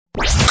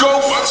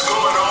Rocco, what's going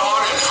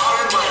on in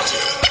Hot Atlanta?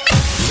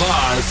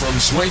 Live from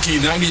Swanky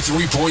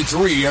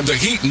 93.3 and the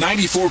Heat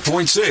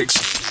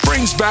 94.6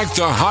 brings back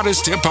the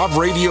hottest hip-hop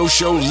radio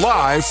show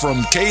live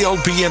from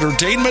K.L.P.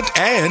 Entertainment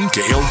and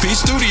K.L.P.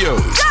 Studios.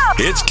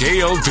 Go! It's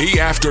K.L.P.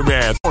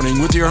 Aftermath. Morning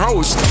with your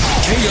host,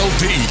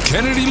 K.L.P.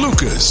 Kennedy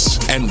Lucas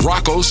and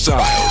Rocco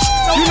Styles.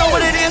 You know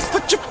what it is?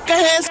 Put your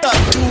hands up.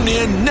 Tune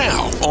in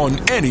now on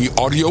any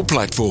audio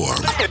platform.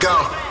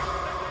 Go.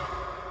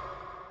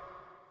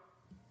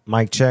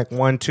 Mic check,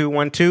 1 2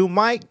 1 2.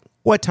 Mike,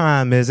 what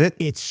time is it?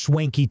 It's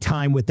swanky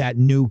time with that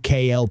new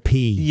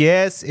K.L.P.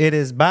 Yes, it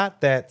is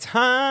about that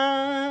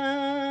time.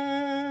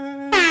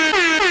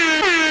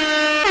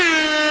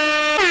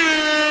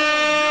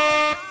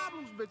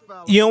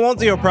 You don't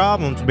want your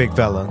problems, big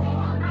fella.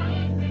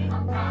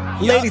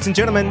 Ladies and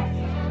gentlemen,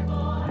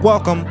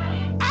 welcome.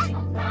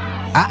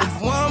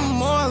 If one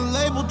more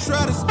label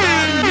try to stop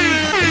me,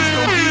 it's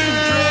gonna be some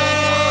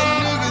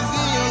dread niggas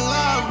in your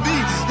lobby.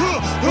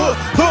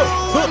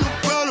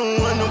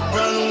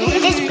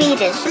 This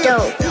beat is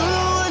dope.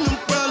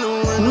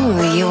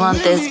 Ooh, you want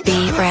this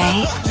beat,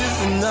 right?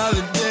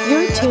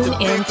 You're tuned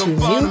in to new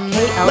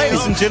K.L.P.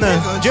 Ladies and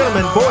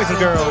gentlemen, boys and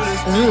girls.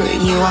 Ooh,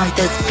 you want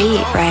this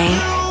beat,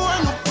 right?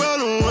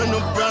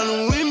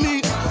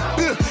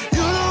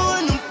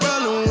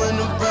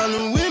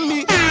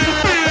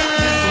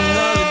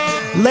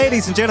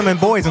 Ladies and gentlemen,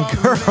 boys and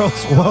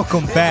girls,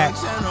 welcome back.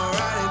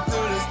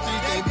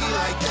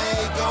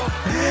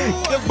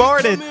 Good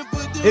morning.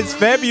 It's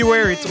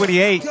February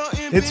 28th.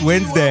 It's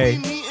Wednesday.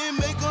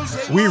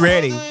 We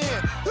ready.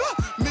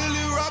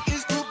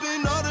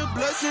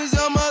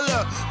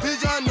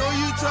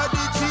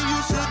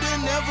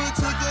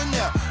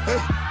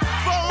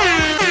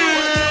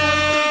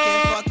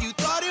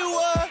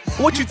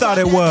 What you thought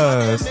it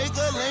was?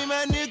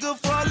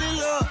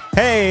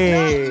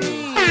 Hey.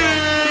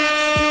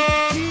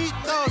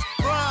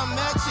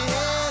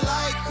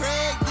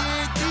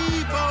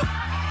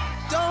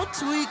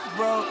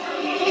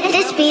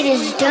 This beat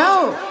is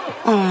dope.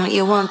 Oh,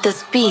 you want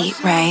this beat,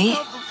 right?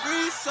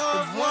 If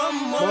one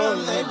more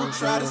label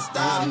try to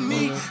stop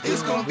me,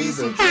 it's gonna be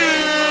some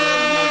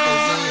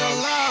niggas in your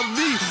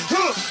lobby.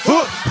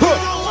 You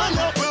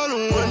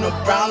don't want no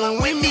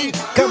problem with me.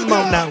 Come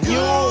on now. You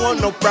don't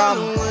want no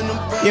problem.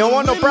 You don't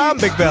want no problem,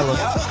 big fella.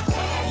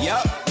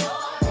 Yup.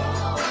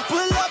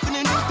 Pull up in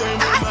a new thing,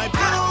 my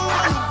don't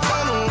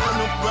want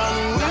no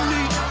problem with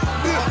me.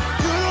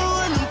 You don't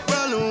want no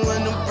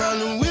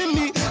problem with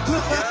me.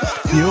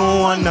 You don't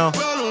want no.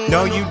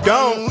 No, you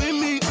don't.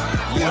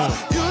 Yeah.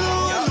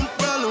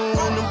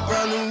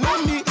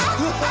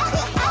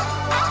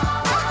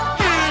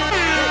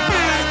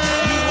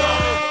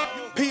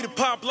 Peter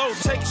Pablo,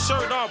 take your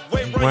shirt off,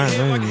 wait right Wow,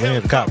 here like a man,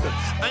 helicopter.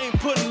 copper. I ain't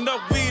putting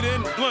up weed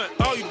in the blunt.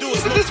 All you do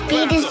is This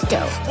beat is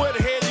dope. Where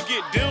the hell you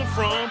get them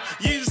from?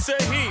 You just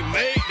said he ain't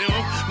made them.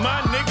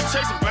 My nigga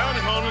chasing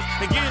bounty hunters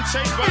and getting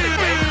chased by the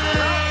game.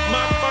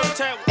 My first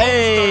tap was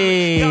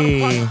Hey. got a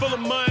pocket full of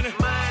money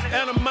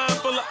and a mind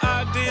full of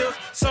ideas.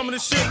 Some of the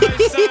shit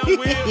they sound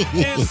weird.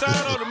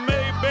 Inside of the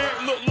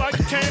Maybach look like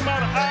it came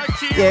out of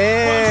IKEA.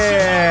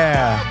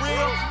 Yeah.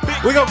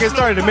 We're going to get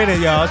started in a minute,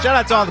 y'all. Shout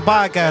out to all the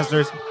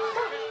podcasters.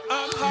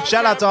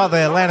 Shout out to all the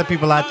Atlanta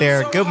people out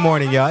there. Good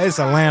morning, y'all. It's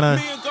Atlanta.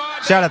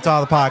 Shout out to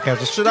all the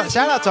podcasters.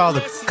 Shout out to all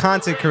the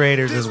content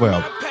creators as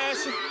well.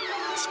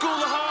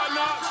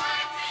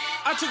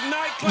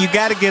 You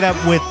got to get up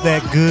with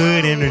that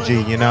good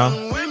energy, you know?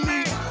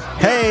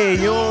 Hey,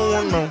 you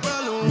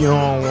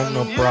don't want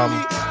no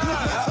problem.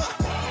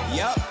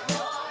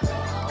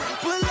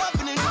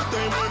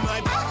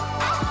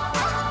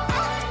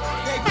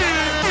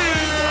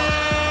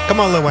 Come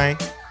on, Lil Wayne.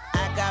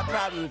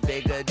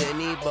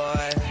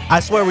 I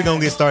swear we're gonna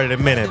get started in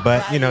a minute,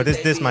 but you know,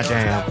 this my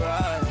jam.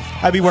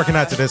 I be working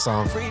out to this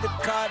song.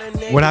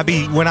 When I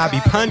be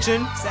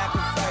punching,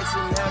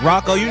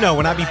 Rocco, you know,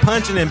 when I be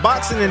punching and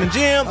boxing in the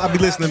gym, I be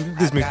listening to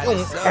this music.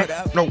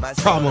 No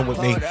problem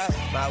with me.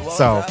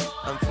 So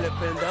I'm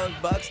flipping those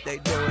bucks, they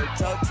doing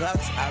toe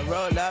tucks. I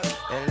roll up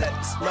and let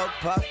the smoke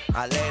puff.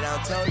 I lay down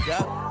toes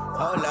up,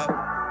 hold up.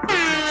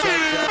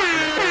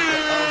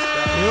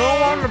 you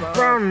don't want a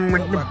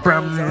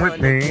problem with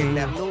me.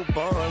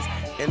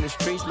 In the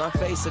streets, my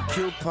face a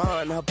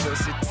coupon. Her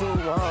pussy too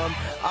warm.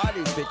 All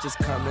these bitches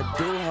come to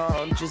do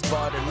harm. Just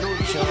bought a new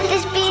charm.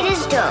 This beat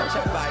is dope.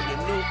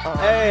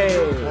 Hey.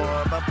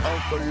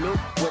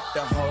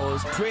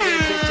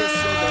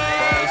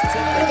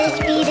 This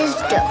beat is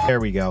dope. There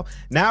we go.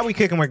 Now we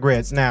kicking with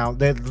grits. Now,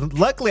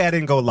 luckily I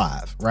didn't go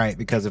live, right?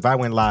 Because if I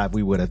went live,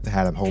 we would have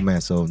had a whole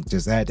mess. So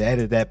just had to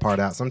edit that part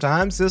out.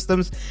 Sometimes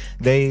systems,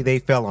 they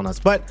fell on us.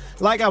 But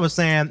like I was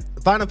saying,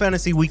 Final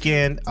Fantasy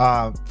weekend,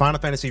 Final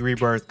Fantasy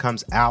Rebirth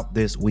comes out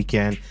this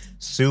weekend.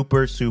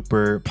 Super,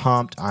 super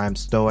pumped. I'm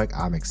stoic.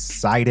 I'm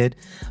excited.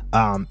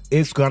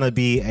 It's going to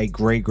be a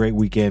great, great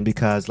weekend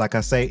because, like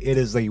I say, it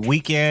is a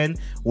weekend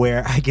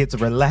where I get to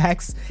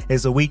relax.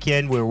 It's a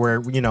weekend where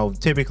we're, you know,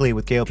 typically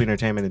with K.L.P.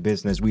 Entertainment and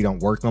Business, we don't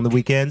work on the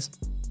weekends.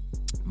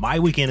 My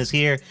weekend is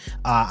here.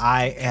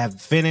 I have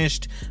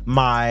finished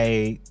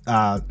my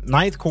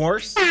ninth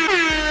course.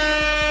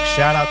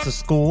 Shout out to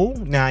school.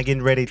 Now I'm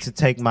getting ready to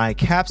take my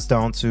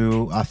capstone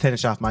to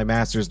finish off my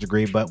master's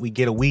degree, but we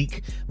get a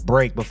week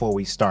break before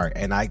we start.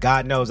 And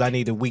God knows I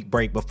need a week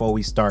break before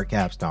we start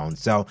capstone.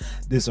 So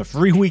this is a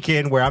free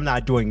weekend where I'm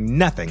not doing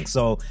nothing.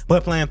 So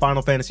but playing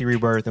Final Fantasy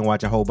Rebirth and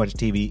watch a whole bunch of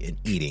TV and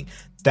eating.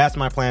 That's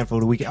my plan for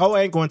the weekend. Oh,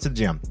 I ain't going to the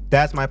gym.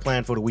 That's my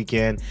plan for the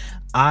weekend.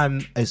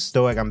 I'm a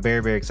stoic. I'm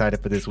very, very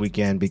excited for this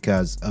weekend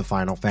because of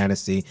Final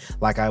Fantasy.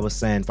 Like I was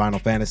saying, Final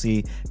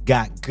Fantasy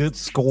got good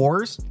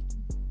scores.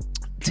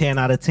 10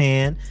 out of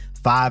 10,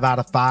 5 out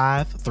of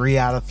 5, 3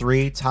 out of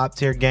 3, top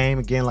tier game.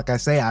 Again, like I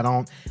say,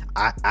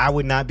 I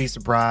would not be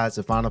surprised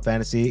if Final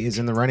Fantasy is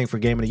in the running for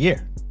Game of the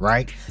Year,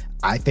 right?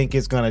 I think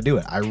it's going to do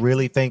it. I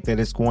really think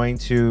that it's going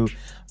to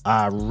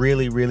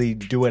really, really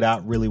do it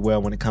out really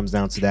well when it comes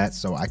down to that.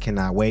 So I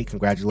cannot wait.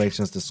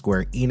 Congratulations to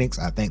Square Enix.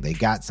 I think they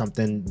got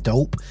something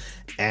dope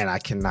and I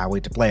cannot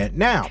wait to play it.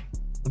 Now,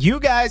 you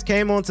guys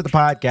came onto the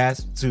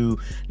podcast to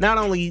not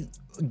only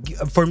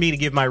for me to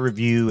give my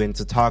review and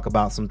to talk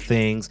about some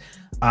things,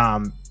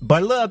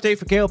 but a little update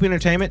for K.L.P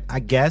Entertainment. I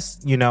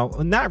guess,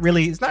 not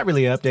really. It's not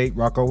really an update,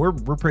 Rocco.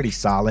 We're pretty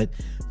solid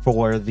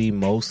for the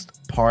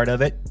most part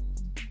of it.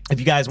 If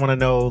you guys want to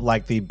know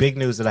like the big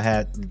news that I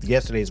had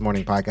yesterday's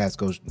morning podcast,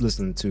 go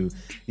listen to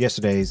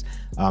yesterday's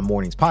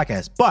morning's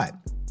podcast. But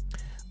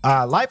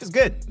life is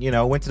good.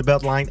 Went to the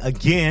Beltline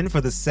again for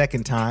the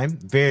second time.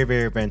 Very,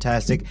 very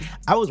fantastic.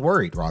 I was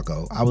worried,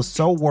 Rocco. I was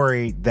so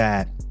worried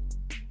that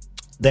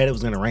it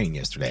was going to rain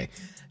yesterday.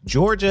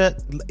 Georgia,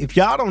 if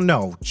y'all don't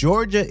know,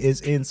 Georgia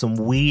is in some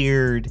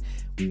weird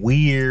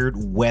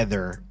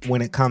weather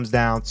when it comes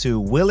down to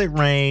will it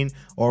rain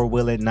or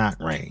will it not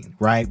rain,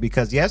 right?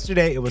 Because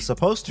yesterday it was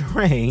supposed to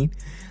rain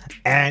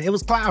and it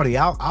was cloudy.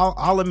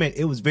 I'll admit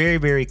it was very,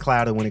 very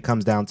cloudy when it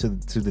comes down to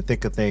the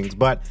thick of things,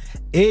 but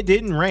it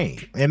didn't rain.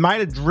 It might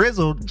have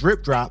drizzled,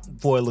 drip drop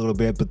for a little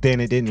bit, but then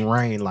it didn't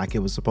rain like it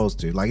was supposed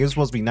to. Like it was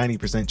supposed to be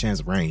 90% chance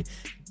of rain.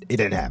 It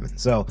didn't happen.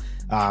 So,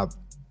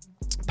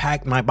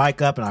 packed my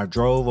bike up and I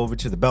drove over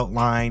to the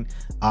Beltline,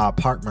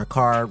 parked my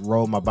car,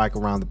 rode my bike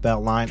around the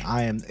Beltline.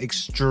 I am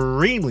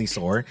extremely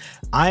sore.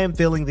 I am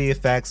feeling the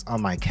effects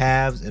on my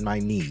calves and my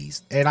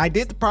knees. And I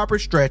did the proper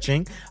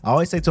stretching. I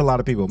always say to a lot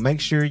of people, make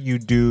sure you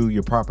do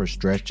your proper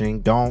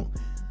stretching. Don't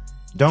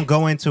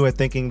go into it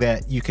thinking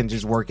that you can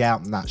just work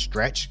out and not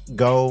stretch.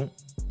 Go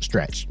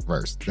stretch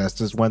first. That's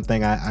just one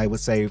thing I would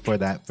say for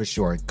that for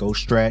sure. Go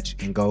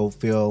stretch and go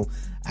feel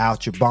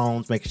out your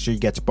bones, making sure you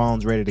get your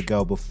bones ready to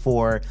go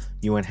before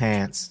you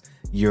enhance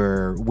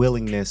your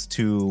willingness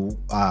to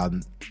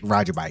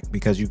ride your bike,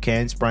 because you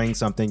can sprain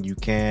something, you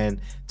can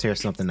tear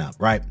something up,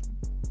 right?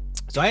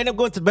 So I ended up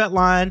going to the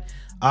Beltline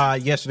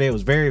yesterday. It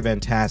was very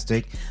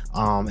fantastic,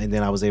 and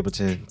then I was able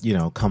to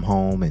come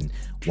home and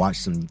watch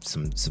some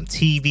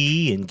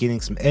TV and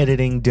getting some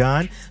editing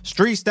done.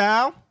 Street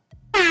style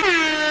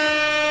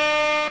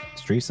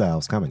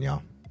is coming,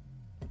 y'all.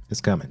 It's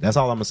coming. That's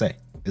all I'm gonna say.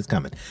 It's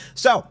coming.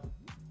 So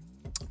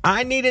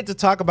I needed to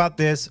talk about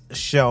this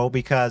show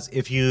because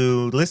if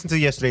you listen to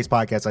yesterday's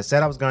podcast, I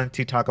said I was going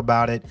to talk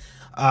about it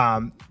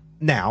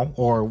now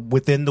or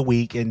within the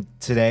week. And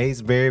today's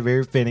very,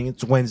 very fitting.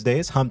 It's Wednesday.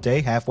 It's hump day,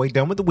 halfway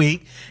done with the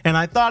week. And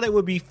I thought it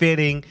would be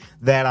fitting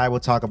that I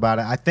would talk about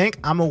it. I think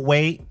I'm going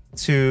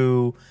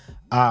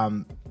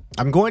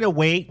to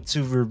wait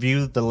to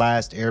review The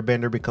Last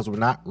Airbender because we're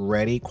not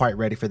quite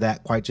ready for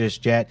that quite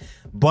just yet.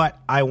 But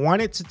I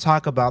wanted to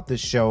talk about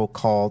this show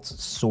called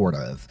Sort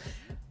of.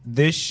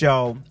 This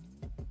show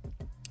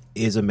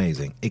is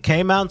amazing. It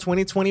came out in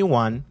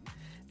 2021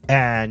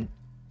 and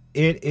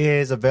it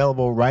is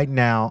available right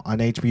now on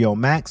HBO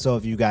Max. So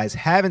if you guys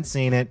haven't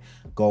seen it,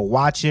 go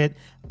watch it.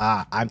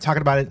 I'm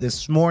talking about it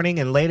this morning,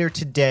 and later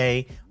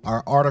today,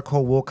 our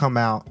article will come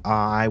out.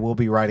 I will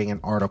be writing an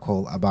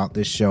article about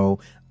this show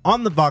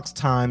on the Vox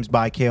Times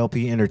by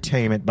K.L.P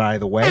Entertainment, by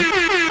the way.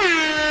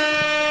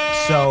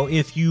 So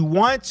if you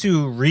want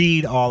to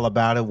read all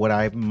about it,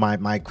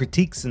 my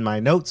critiques and my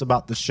notes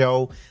about the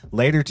show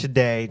later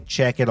today,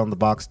 check it on the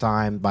Vox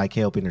Time by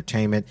K.L.P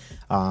Entertainment,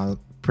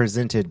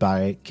 presented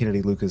by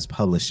Kennedy Lucas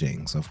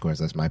Publishing. So of course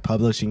that's my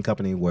publishing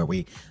company where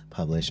we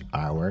publish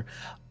our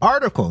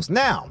articles.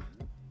 Now,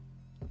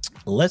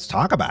 let's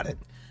talk about it.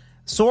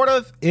 Sort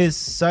of is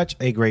such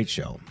a great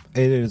show.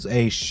 It is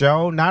a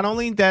show not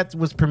only that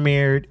was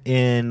premiered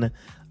in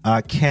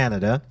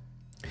Canada.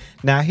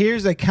 Now,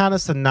 here's a kind of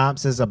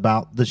synopsis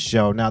about the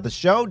show. Now, the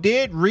show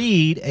did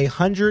read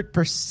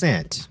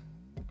 100%.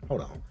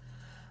 Hold on.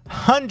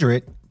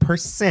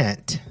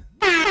 100%.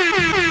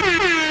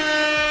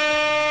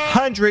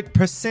 100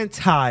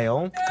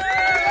 percentile. Yeah.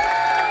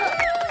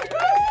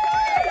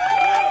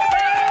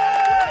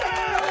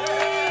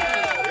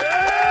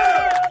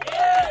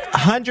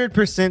 100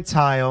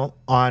 percentile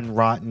on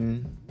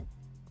Rotten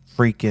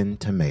freaking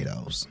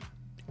Tomatoes.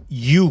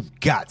 You've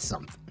got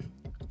something.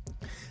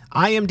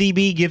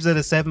 IMDb gives it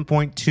a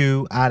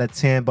 7.2 out of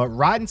 10, but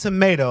Rotten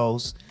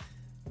Tomatoes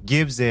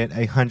gives it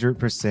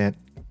 100%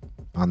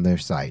 on their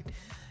site.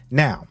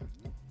 Now,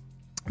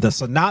 The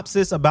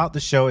synopsis about the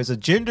show is a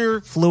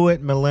gender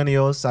fluid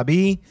millennial,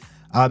 Sabi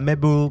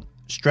Mebu,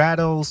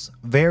 straddles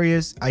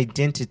various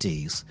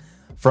identities,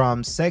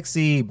 from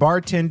sexy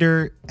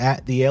bartender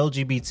at the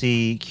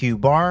LGBTQ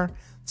bar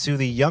to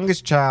the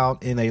youngest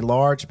child in a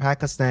large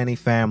Pakistani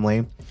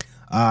family,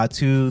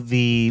 to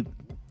the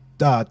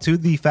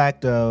de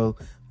facto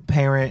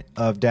parent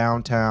of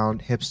downtown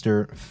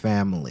hipster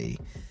family.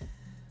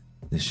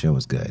 This show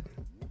is good.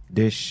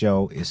 This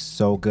show is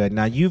so good.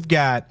 Now you've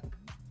got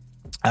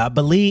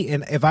Bali,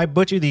 and if I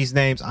butcher these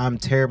names, I'm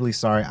terribly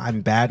sorry.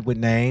 I'm bad with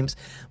names,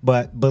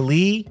 but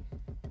Bali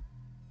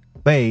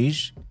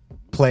Beige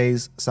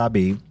plays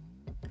Sabi,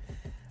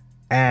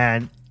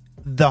 and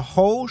the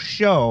whole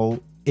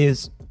show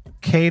is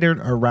catered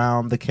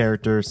around the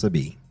character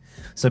Sabi.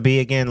 Sabi,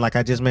 again, like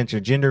I just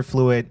mentioned, gender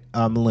fluid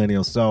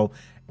millennial. So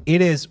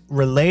it is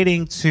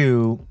relating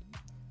to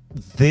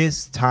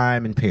this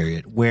time and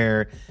period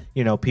where,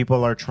 you know,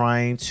 people are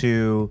trying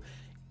to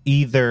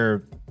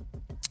either,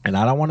 and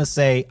I don't want to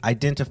say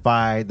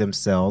identify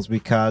themselves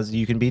because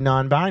you can be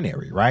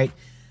non-binary, right?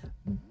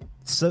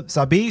 So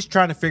Sabi's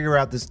trying to figure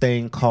out this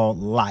thing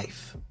called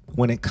life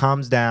when it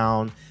comes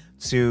down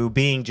to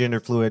being gender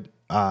fluid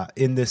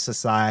in this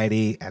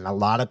society. And a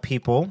lot of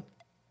people,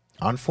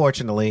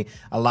 unfortunately,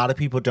 a lot of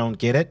people don't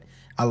get it.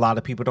 A lot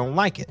of people don't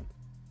like it,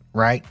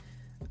 right?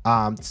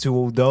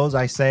 To those,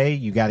 I say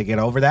you got to get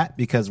over that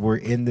because we're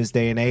in this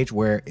day and age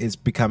where it's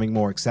becoming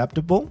more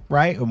acceptable,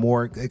 right? Or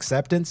more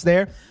acceptance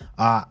there.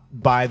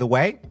 By the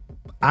way,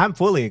 I'm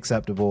fully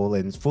acceptable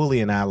and fully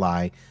an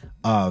ally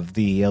of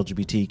the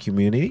LGBT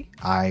community.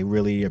 I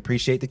really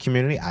appreciate the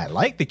community. I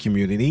like the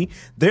community.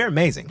 They're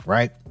amazing,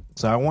 right?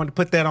 So I wanted to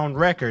put that on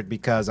record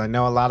because I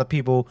know a lot of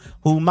people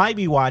who might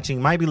be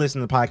watching, might be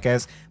listening to the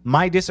podcast,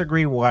 might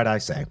disagree with what I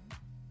say,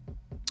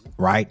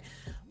 right?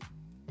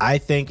 I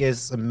think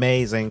it's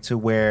amazing to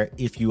where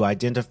if you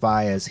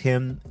identify as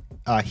him,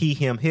 he,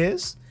 him,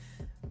 his,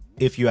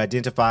 if you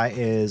identify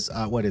as,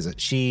 what is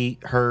it? She,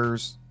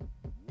 hers,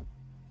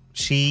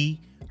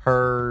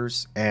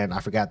 and I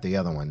forgot the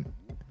other one.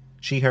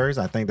 She, hers,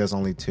 I think there's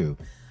only two.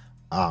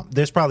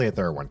 There's probably a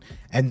third one.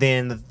 And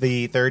then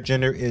the third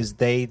gender is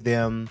they,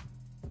 them,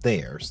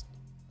 theirs.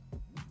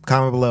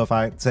 Comment below if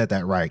I said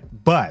that right.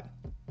 But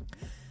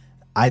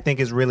I think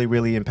it's really,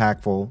 really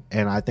impactful,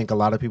 and I think a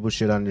lot of people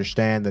should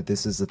understand that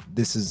this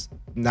is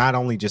not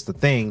only just a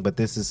thing, but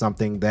this is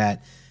something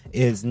that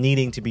is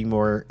needing to be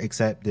more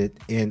accepted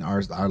in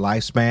our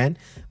lifespan.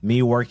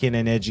 Me working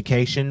in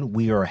education,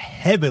 we are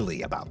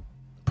heavily about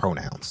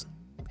pronouns,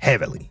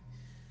 heavily,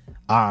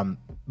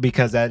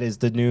 because that is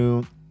the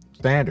new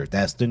standard.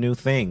 That's the new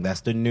thing.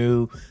 That's the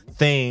new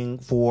thing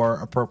for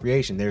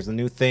appropriation. There's a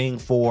new thing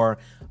for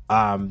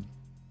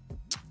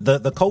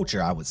the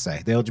culture, I would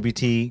say, the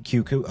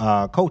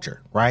LGBTQ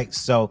culture, right?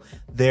 So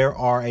there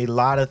are a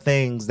lot of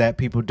things that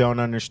people don't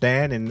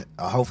understand, and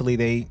hopefully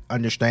they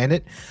understand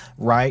it,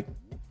 right?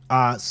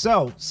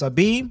 So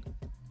Sabi,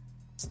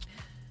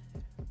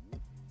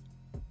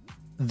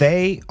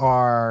 they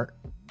are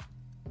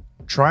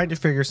trying to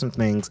figure some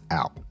things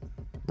out,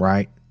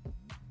 right?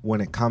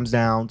 When it comes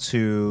down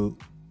to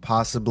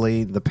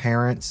possibly the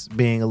parents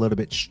being a little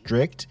bit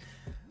strict.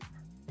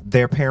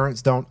 Their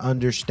parents don't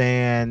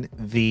understand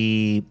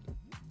the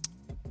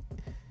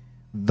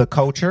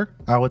culture,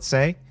 I would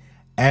say.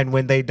 And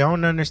when they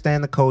don't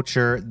understand the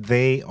culture,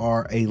 they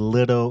are a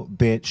little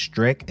bit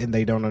strict and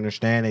they don't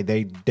understand it.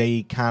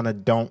 They kind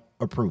of don't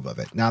approve of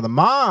it. Now, the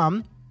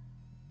mom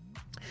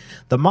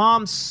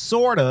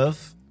sort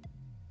of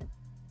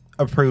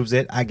approves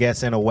it, I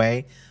guess, in a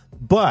way,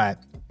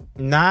 but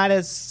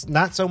not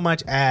so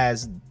much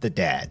as the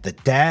dad. The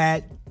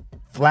dad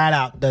flat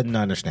out doesn't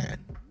understand,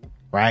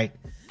 right?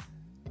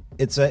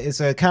 It's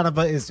a kind of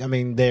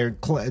they're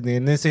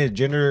in this is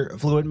gender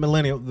fluid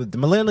the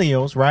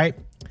millennials, right?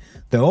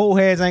 The old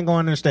heads ain't gonna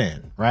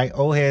understand, right?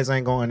 Old heads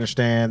ain't gonna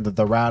understand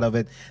the route of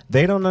it.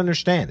 They don't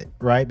understand it,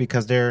 right?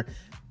 Because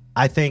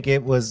I think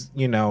it was,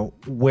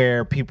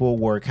 where people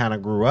were kind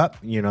of grew up.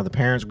 The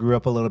parents grew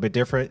up a little bit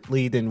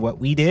differently than what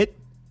we did,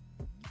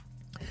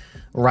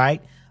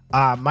 right?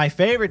 My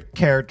favorite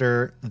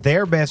character,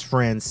 their best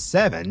friend,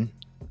 Seven,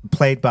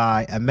 played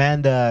by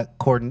Amanda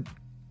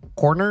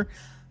Corner.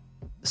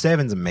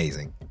 Seven's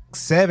amazing.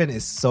 Seven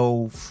is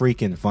so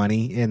freaking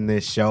funny in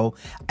this show.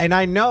 And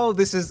I know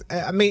this is,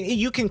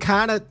 you can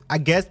kind of, I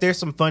guess there's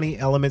some funny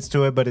elements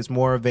to it, but it's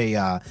more of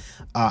a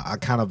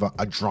kind of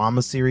a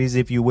drama series,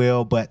 if you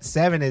will. But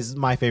Seven is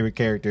my favorite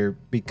character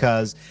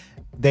because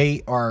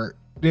they're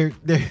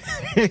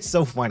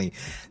so funny.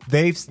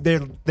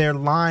 Their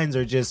lines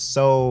are just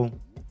so,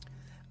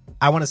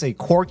 I want to say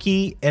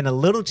quirky and a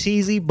little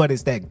cheesy, but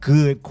it's that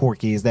good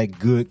quirky. It's that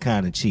good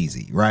kind of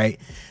cheesy, right?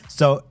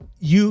 So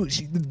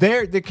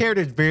the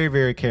character is very,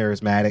 very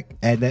charismatic,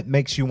 and that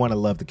makes you want to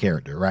love the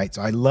character, right? So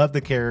I love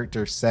the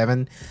character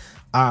Seven.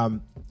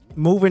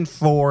 Moving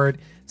forward,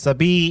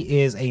 Sabi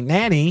is a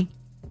nanny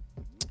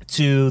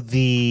to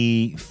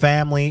the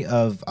family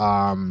of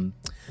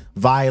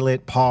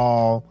Violet,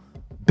 Paul,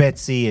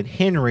 Betsy, and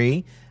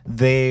Henry.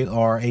 They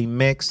are a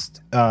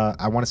mixed,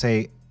 I want to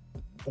say,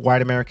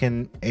 white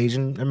American,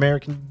 Asian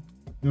American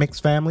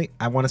mixed family,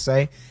 I want to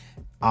say.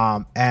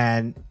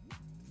 And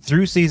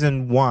through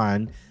season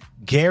 1,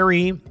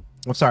 Bessie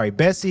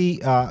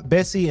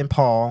and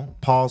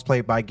Paul's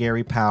played by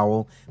Gary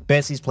Powell.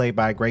 Bessie's played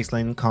by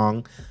Gracelyn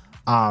Kong.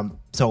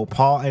 So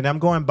Paul, and I'm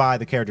going by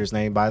the character's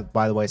name, by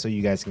the way, so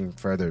you guys can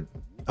further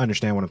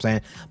understand what I'm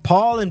saying.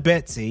 Paul and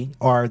Betsy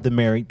are the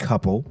married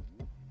couple.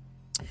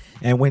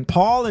 And when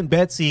Paul and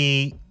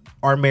Betsy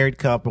are a married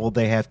couple,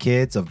 they have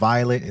kids of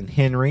Violet and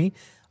Henry,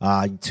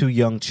 2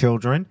 young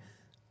children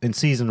in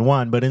season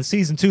 1. But in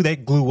season 2, they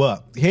grew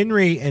up.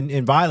 Henry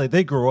and Violet,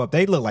 they grew up.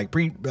 They look like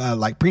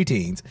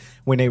preteens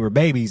when they were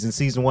babies in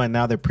season 1.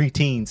 Now they're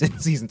preteens in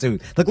season 2.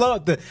 The glow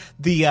up,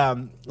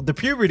 the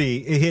puberty,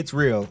 it hits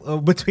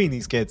real between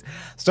these kids.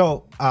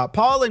 So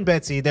Paul and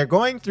Betsy, they're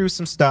going through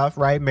some stuff,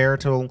 right?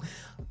 Marital,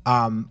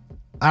 I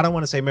don't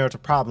want to say marital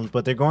problems,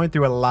 but they're going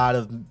through a lot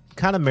of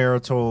kind of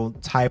marital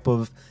type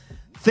of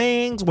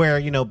things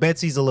where,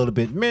 Betsy's a little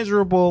bit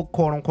miserable,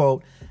 quote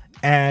unquote.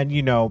 And,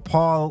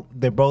 Paul,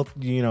 they're both,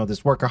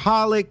 this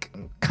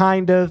workaholic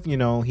kind of,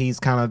 he's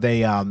kind of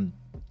a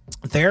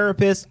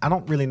therapist. I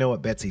don't really know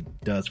what Betsy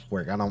does for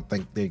work. I don't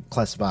think they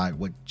classify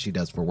what she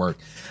does for work.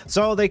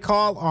 So they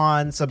call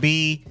on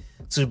Sabi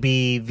to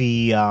be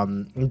the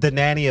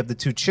nanny of the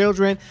 2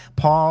 children.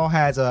 Paul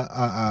has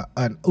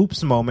an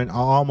oops moment, an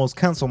almost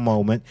cancel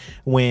moment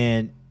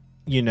when,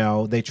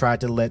 they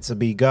tried to let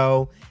Sabi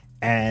go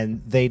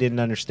and they didn't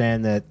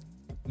understand that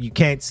you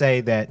can't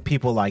say that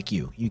people like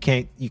you. You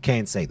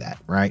can't say that,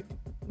 right?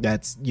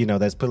 That's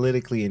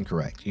politically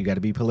incorrect. You got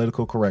to be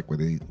political correct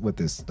with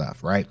this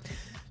stuff, right?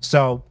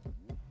 So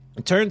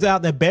it turns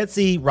out that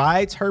Betsy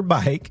rides her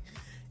bike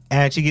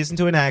and she gets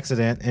into an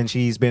accident and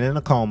she's been in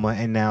a coma,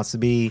 and now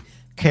Sabi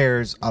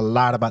cares a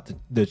lot about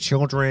the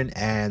children,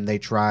 and they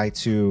try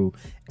to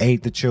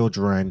aid the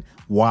children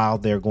while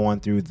they're going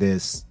through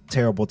this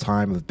terrible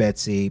time of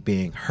Betsy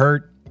being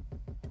hurt.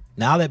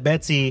 Now that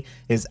Betsy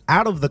is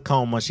out of the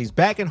coma, she's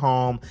back at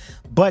home,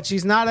 but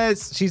she's still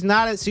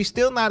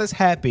not as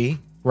happy,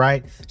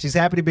 right? She's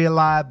happy to be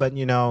alive, but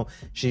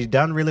she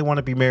doesn't really want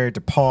to be married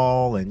to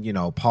Paul,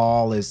 and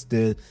Paul is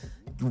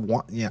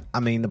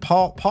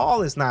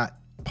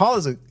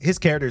his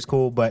character is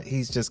cool, but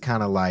he's just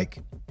kind of like,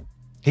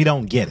 he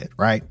don't get it,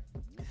 right?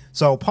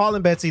 So Paul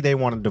and Betsy, they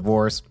want a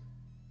divorce,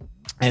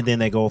 and then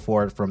they go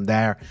for it from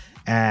there.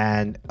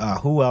 And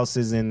who else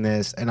is in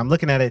this? And I'm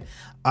looking at it.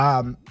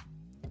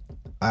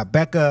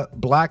 Becca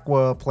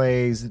Blackwell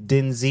plays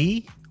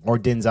Denzai.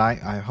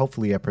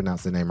 Hopefully I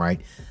pronounced the name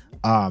right.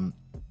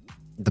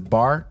 The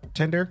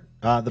bartender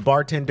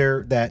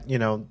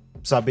that,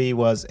 Sabi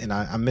was, and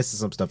I'm missing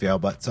some stuff, y'all,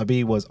 but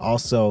Sabi was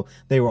also,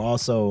 they were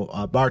also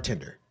a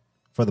bartender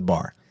for the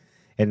bar.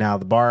 And now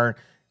the bar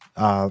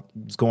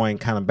was going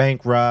kind of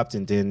bankrupt,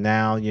 and then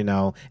now,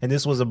 and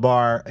this was a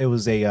bar, it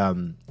was a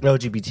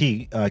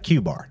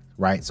LGBTQ bar,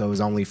 right? So it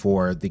was only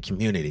for the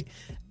community.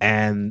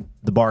 And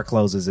the bar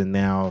closes, and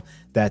now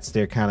that's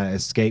their kind of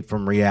escape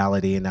from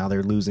reality, and now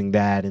they're losing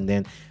that. And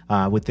then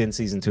within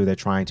season 2, they're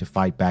trying to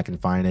fight back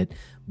and find it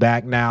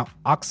back. Now,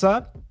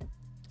 Aksa,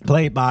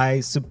 played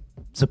by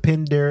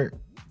Supinder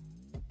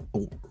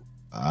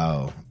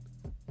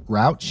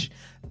Rauch.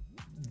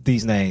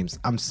 These names,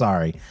 I'm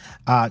sorry.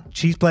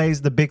 She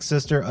plays the big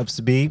sister of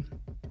Sabi,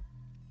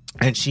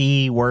 and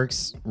she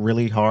works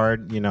really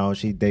hard.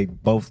 They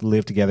both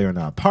live together in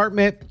an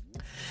apartment.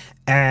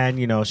 And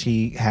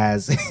she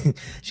has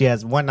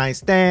one night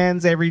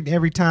stands every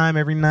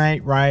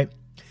night, right?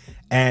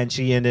 And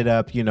she ended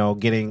up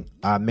getting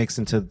mixed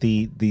into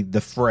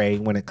the fray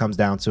when it comes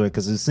down to it,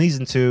 because in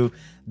season 2,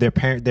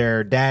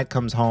 their dad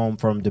comes home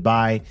from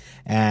Dubai,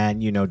 and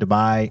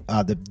Dubai,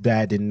 the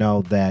dad didn't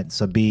know that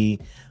Sabi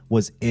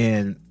was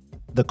in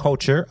the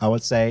culture, I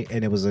would say,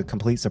 and it was a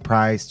complete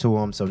surprise to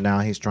him. So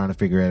now he's trying to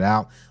figure it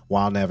out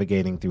while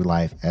navigating through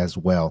life as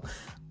well.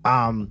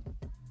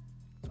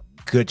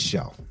 Good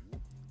show.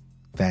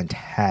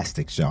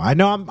 Fantastic show. I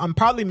know I'm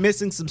probably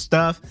missing some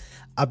stuff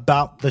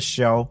about the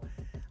show,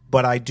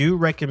 but I do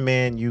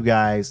recommend you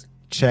guys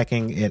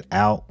checking it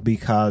out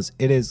because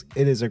it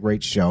is a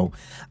great show.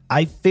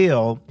 I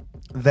feel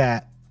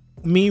that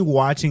me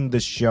watching the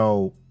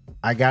show,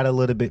 I got a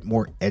little bit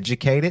more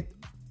educated,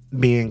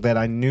 being that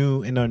I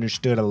knew and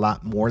understood a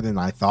lot more than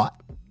I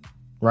thought,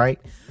 right?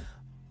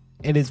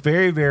 It is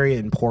very, very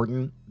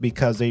important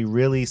because it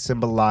really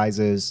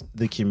symbolizes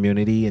the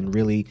community and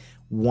really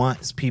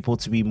wants people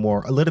to be a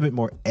little bit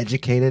more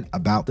educated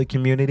about the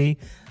community.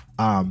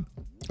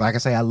 Like I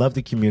say, I love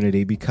the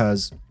community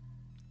because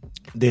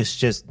they're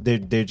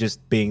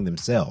just being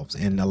themselves,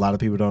 and a lot of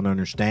people don't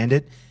understand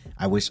it.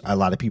 I wish a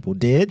lot of people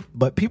did,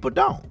 but people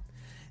don't.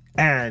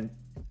 And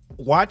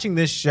watching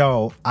this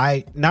show,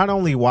 I not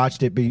only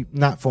watched it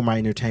not for my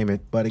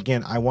entertainment, but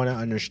again, I want to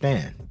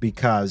understand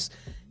because,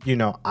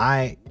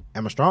 I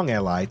am a strong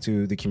ally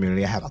to the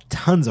community. I have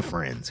tons of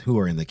friends who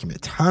are in the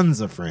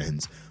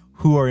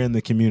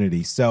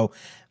community, So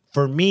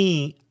for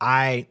me,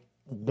 I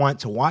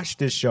want to watch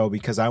this show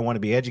because I want to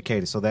be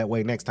educated. So that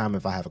way, next time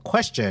if I have a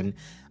question,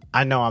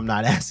 I know I'm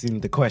not asking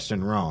the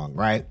question wrong,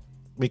 right?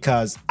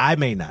 because I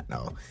may not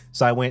know.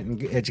 So I went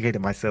and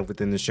educated myself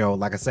within the show.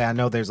 Like I say, I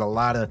know there's a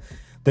lot of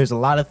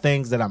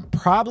things that I'm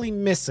probably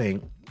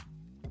missing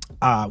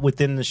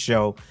within the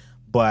show,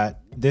 but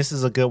this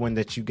is a good one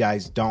that you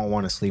guys don't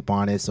want to sleep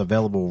on. It's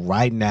available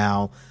right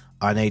now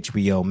on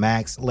HBO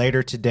Max.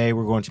 Later today,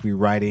 we're going to be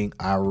writing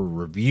our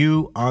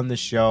review on the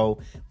show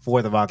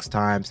for the Vox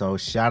Times. So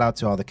shout out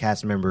to all the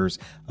cast members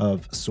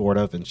of Sort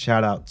of, and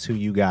shout out to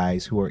you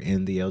guys who are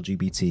in the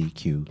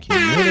LGBTQ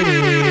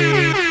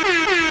community.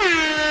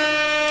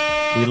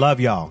 We love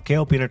y'all.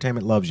 K.L.P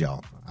Entertainment loves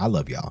y'all. I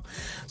love y'all.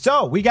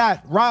 So we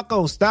got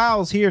Rocco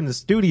Styles here in the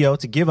studio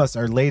to give us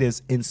our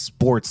latest in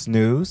sports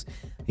news.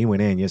 He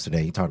went in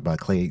yesterday. He talked about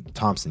Klay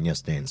Thompson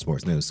yesterday in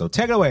sports news. So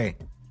take it away,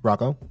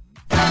 Rocco.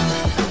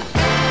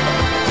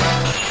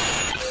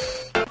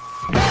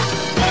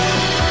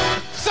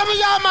 Some of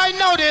y'all might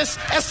know this,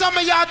 and some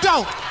of y'all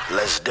don't.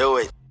 Let's do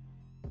it.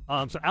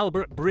 So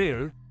Albert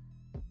Breer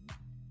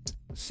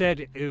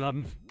said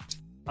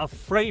a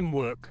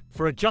framework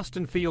for a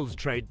Justin Fields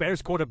trade,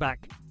 Bears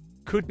quarterback,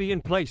 could be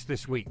in place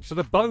this week. So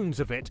the bones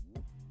of it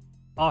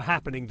are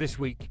happening this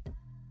week.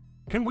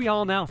 Can we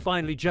all now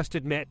finally just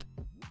admit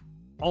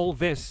all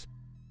this?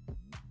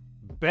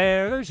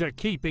 Bears are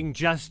keeping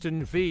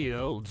Justin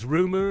Fields.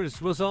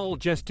 Rumors was all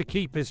just to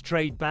keep his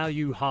trade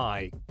value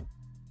high.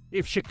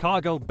 If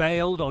Chicago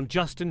bailed on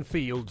Justin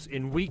Fields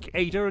in week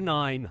 8 or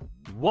 9,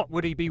 what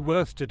would he be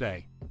worth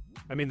today?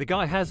 I mean, the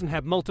guy hasn't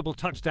had multiple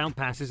touchdown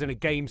passes in a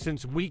game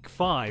since week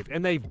 5,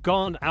 and they've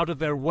gone out of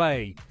their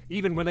way.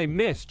 Even when they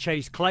missed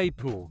Chase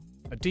Claypool,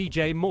 a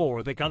DJ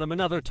Moore, they got him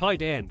another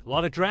tight end, a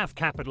lot of draft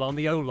capital on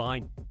the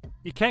O-line.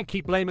 You can't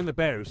keep blaming the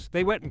Bears.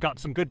 They went and got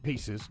some good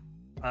pieces.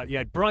 You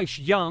had Bryce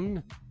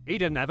Young. He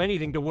didn't have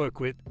anything to work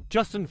with.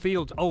 Justin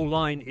Fields'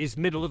 O-line is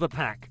middle of the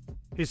pack.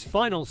 His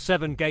final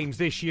 7 games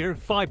this year,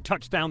 5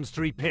 touchdowns,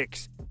 3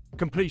 picks.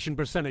 Completion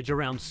percentage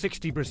around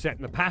 60%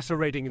 and the passer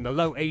rating in the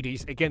low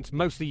 80s against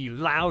mostly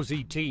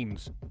lousy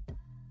teams.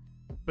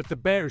 But the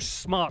Bears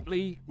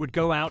smartly would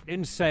go out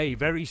and say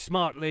very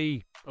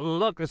smartly,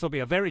 look, this will be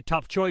a very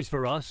tough choice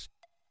for us.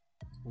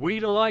 We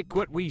like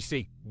what we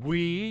see.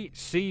 We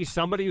see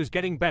somebody who's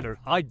getting better.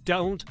 I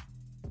don't,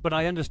 but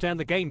I understand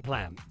the game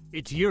plan.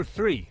 It's year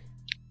 3.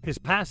 His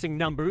passing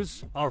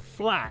numbers are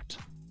flat.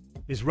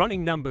 His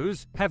running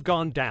numbers have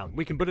gone down.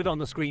 We can put it on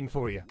the screen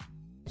for you.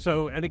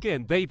 So, and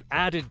again, they've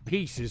added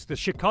pieces. The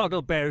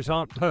Chicago Bears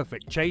aren't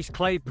perfect. Chase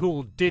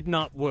Claypool did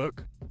not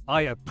work.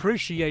 I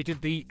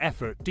appreciated the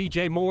effort.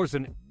 DJ Moore's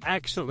an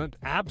excellent,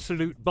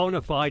 absolute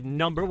bona fide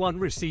number 1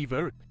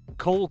 receiver.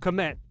 Cole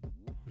Kmet,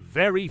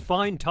 very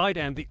fine tight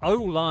end. The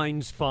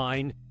O-line's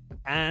fine.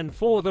 And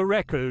for the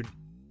record,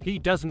 he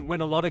doesn't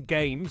win a lot of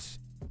games.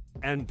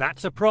 And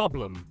that's a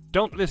problem.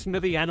 Don't listen to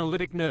the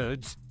analytic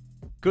nerds.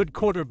 Good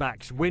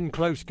quarterbacks win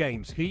close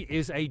games. He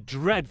is a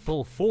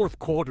dreadful fourth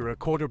quarter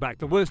quarterback,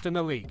 the worst in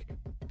the league.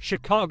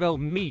 Chicago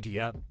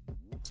media,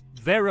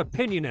 their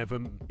opinion of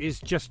him is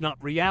just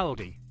not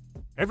reality.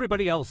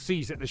 Everybody else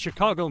sees it. The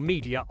Chicago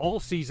media all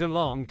season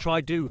long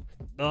tried to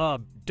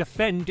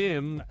defend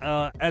him,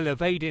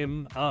 elevate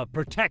him,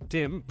 protect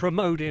him,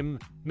 promote him.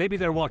 Maybe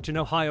they're watching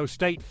Ohio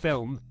State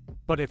film.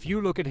 But if you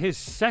look at his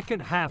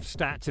second half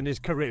stats in his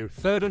career,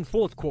 third and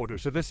fourth quarter,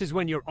 so this is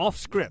when you're off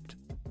script.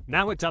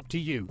 Now it's up to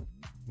you.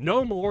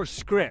 No more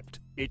script.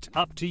 It's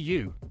up to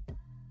you.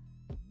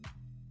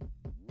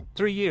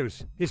 3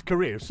 years, his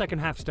career, second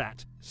half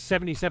stat,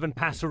 77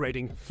 passer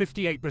rating,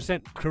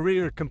 58%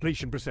 career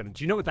completion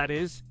percentage. You know what that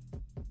is?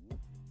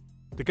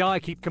 The guy I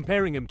keep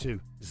comparing him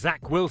to,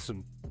 Zach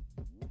Wilson.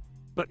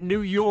 But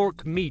New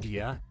York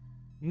media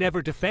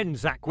never defend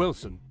Zach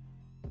Wilson.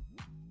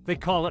 They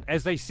call it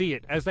as they see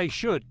it, as they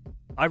should.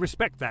 I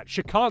respect that.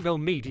 Chicago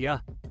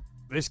media,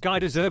 this guy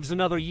deserves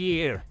another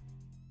year.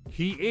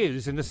 He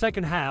is, in the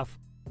second half,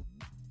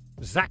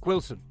 Zach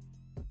Wilson.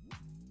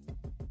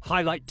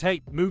 Highlight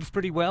tape, moves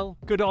pretty well,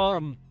 good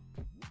arm.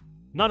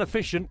 Not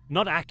efficient,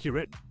 not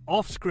accurate,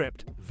 off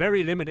script,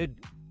 very limited.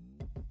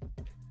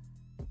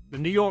 The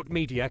New York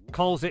media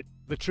calls it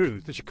the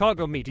truth. The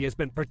Chicago media has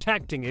been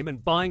protecting him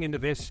and buying into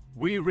this.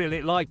 We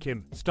really like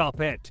him.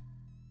 Stop it.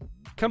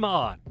 Come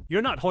on,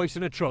 you're not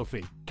hoisting a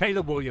trophy.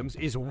 Caleb Williams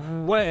is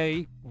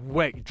way.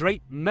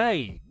 Drake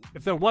May.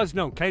 If there was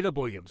no Caleb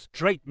Williams,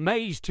 Drake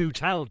May's too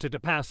talented to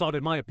pass on,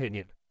 in my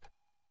opinion.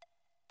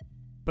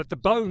 But the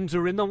bones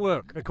are in the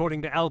work,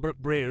 according to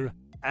Albert Breer,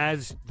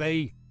 as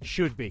they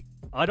should be.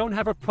 I don't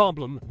have a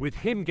problem with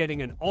him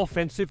getting an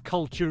offensive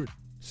culture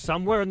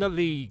somewhere in the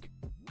league.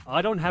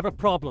 I don't have a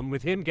problem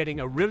with him getting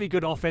a really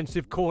good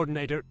offensive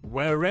coordinator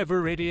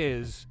wherever it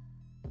is.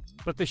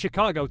 But the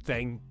Chicago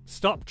thing,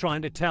 stop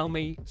trying to tell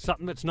me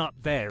something that's not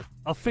there.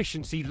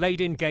 Efficiency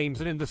late in games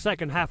and in the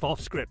second half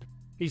off script.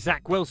 He's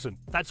Zach Wilson.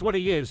 That's what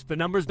he is. The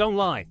numbers don't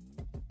lie.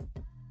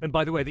 And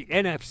by the way, the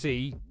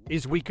NFC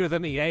is weaker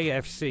than the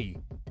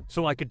AFC.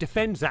 So I could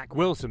defend Zach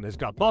Wilson. He's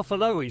got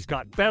Buffalo, he's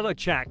got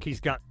Belichick, he's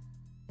got...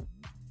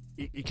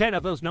 You can't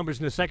have those numbers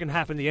in the second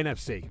half in the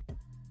NFC.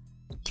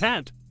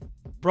 Can't.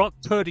 Brock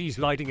Purdy's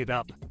lighting it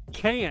up.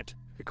 Can't.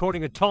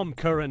 According to Tom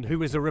Curran,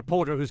 who is a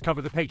reporter who's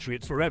covered the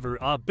Patriots forever,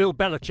 Bill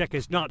Belichick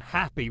is not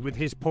happy with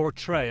his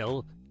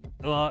portrayal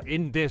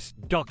in this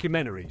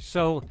documentary.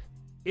 So,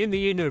 in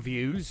the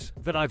interviews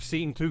that I've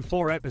seen through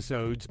 4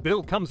 episodes,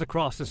 Bill comes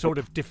across as sort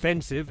of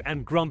defensive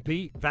and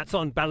grumpy. That's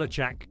on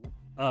Belichick.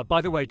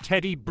 By the way,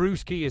 Teddy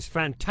Bruschi is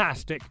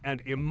fantastic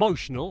and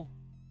emotional.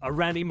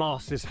 Randy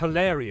Moss is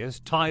hilarious.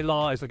 Ty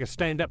Law is like a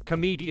stand-up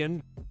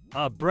comedian.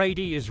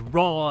 Brady is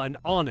raw and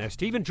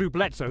honest. Even Drew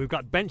Bledsoe, who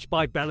got benched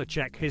by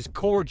Belichick, is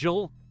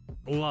cordial,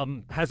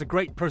 has a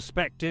great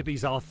perspective.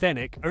 He's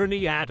authentic.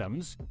 Ernie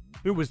Adams,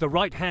 who was the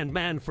right-hand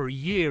man for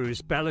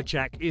years,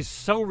 Belichick, is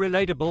so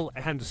relatable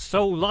and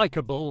so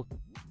likable.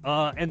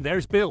 And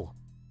there's Bill,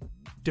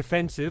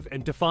 defensive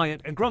and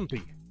defiant and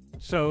grumpy.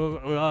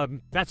 So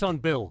that's on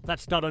Bill.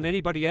 That's not on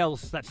anybody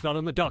else. That's not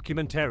on the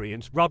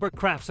documentarians. Robert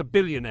Kraft's a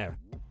billionaire,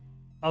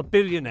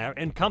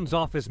 and comes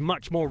off as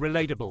much more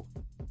relatable.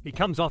 He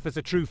comes off as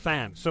a true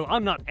fan. So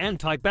I'm not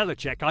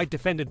anti-Belichick. I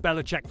defended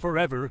Belichick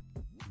forever.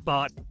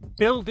 But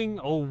building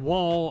a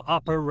wall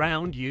up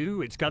around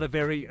you, it's got a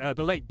very,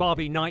 the late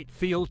Bobby Knight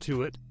feel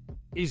to it,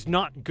 is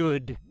not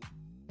good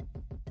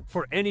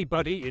for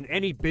anybody in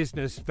any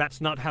business. That's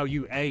not how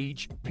you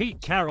age.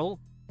 Pete Carroll,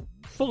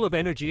 full of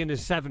energy in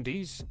his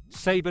 70s.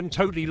 Saban,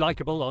 totally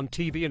likable on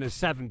TV in his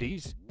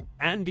 70s.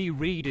 Andy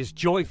Reid is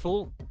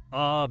joyful.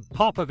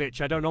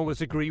 Popovich, I don't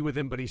always agree with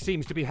him, but he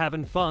seems to be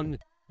having fun.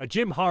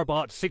 Jim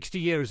Harbaugh, 60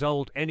 years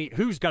old.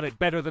 Who's got it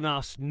better than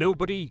us?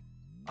 Nobody.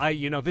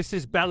 This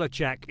is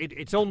Belichick.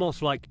 It's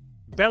almost like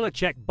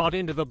Belichick bought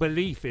into the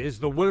belief is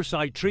the worse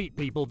I treat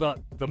people,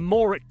 the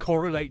more it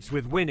correlates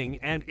with winning,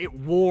 and it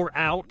wore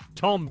out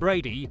Tom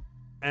Brady.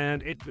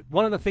 And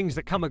one of the things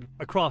that come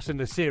across in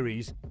the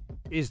series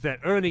is that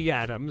Ernie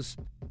Adams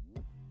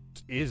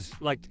is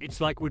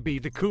would be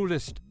the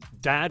coolest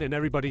dad in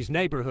everybody's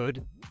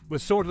neighborhood,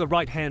 was sort of the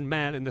right-hand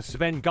man, and the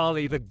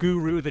Svengali, the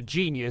guru, the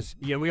genius.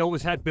 We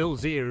always had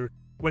Bill's ear.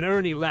 When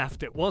Ernie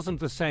left, it wasn't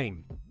the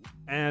same.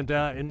 And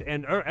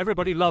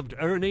everybody loved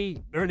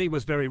Ernie. Ernie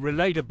was very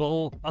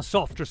relatable, a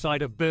softer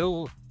side of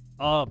Bill.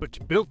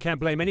 But Bill can't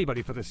blame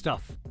anybody for this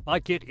stuff.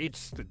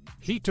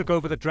 He took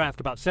over the draft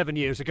about 7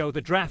 years ago.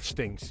 The draft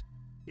stinks.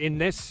 In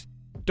this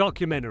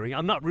documentary,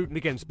 I'm not rooting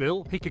against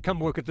Bill. He could come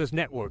work at this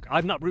network.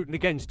 I'm not rooting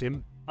against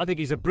him. I think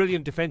he's a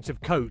brilliant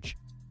defensive coach.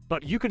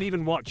 But you can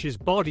even watch his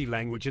body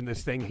language in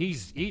this thing.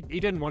 He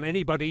didn't want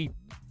anybody.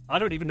 I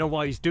don't even know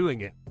why he's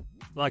doing it.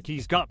 Like,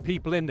 he's got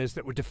people in this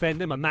that would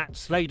defend him. A Matt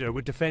Slater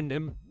would defend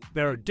him.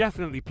 There are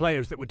definitely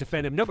players that would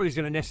defend him. Nobody's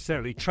going to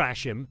necessarily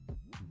trash him.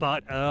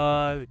 But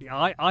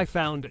I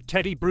found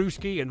Teddy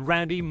Bruschi and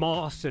Randy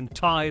Moss and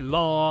Ty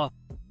Law,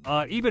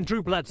 even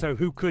Drew Bledsoe,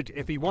 who could,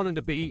 if he wanted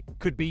to be,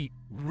 could be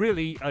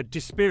really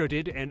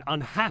dispirited and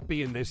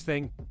unhappy in this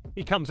thing.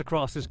 He comes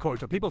across as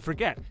cordial. People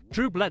forget,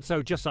 Drew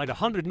Bledsoe just signed a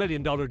 $100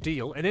 million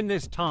deal, and in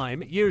this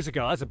time, years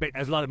ago, that's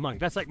a lot of money.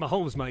 That's like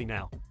Mahomes' money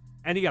now.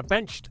 And he got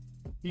benched.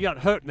 He got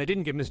hurt, and they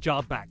didn't give him his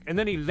job back. And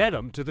then he led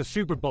them to the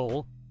Super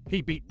Bowl.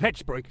 He beat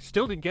Pittsburgh,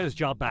 still didn't get his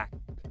job back.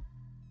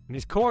 And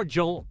he's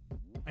cordial,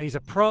 and he's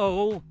a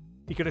pro.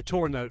 He could have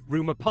torn the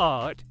room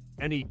apart,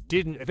 and he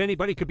didn't. If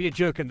anybody could be a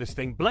jerk in this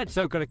thing,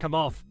 Bledsoe could have come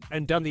off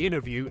and done the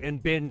interview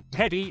and been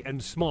petty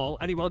and small,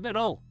 and he wasn't at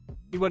all.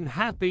 He wasn't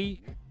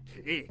happy.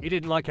 He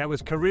didn't like how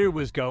his career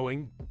was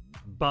going.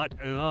 But,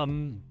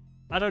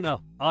 I don't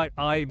know.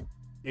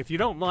 If you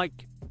don't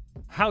like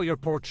how you're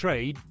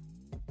portrayed,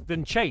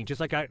 then change.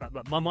 It's like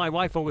my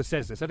wife always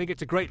says this. I think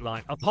it's a great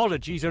line.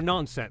 Apologies are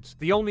nonsense.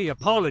 The only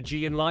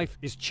apology in life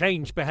is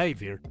change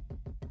behavior.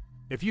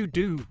 If you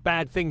do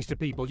bad things to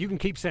people, you can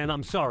keep saying,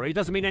 I'm sorry. It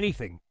doesn't mean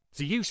anything. It's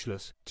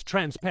useless. It's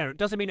transparent. It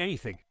doesn't mean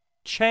anything.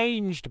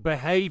 Changed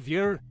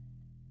behavior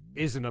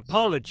is an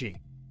apology.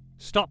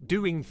 Stop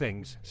doing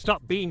things.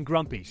 Stop being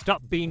grumpy.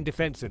 Stop being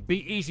defensive. Be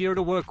easier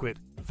to work with.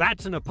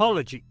 That's an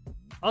apology.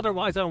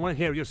 Otherwise, I don't want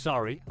to hear you're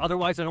sorry.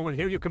 Otherwise, I don't want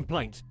to hear your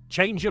complaints.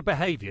 Change your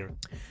behavior.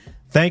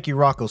 Thank you,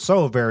 Rocco,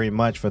 so very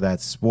much for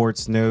that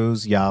sports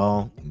news,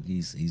 y'all.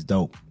 He's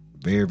dope.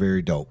 Very,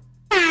 very dope.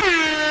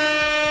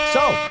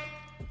 So,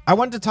 I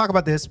wanted to talk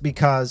about this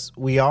because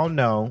we all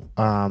know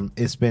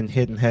it's been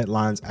hitting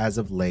headlines as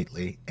of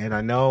lately. And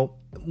I know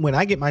when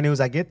I get my news,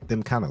 I get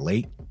them kind of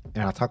late.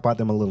 And I'll talk about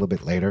them a little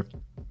bit later.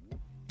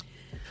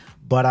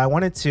 But I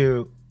wanted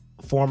to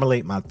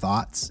formulate my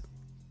thoughts.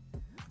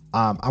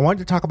 I wanted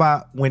to talk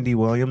about Wendy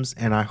Williams,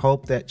 and I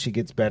hope that she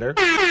gets better.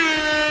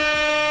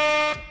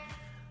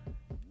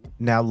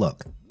 Now,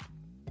 look,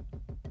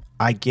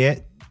 I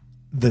get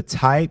the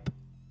type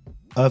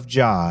of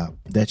job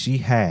that she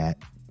had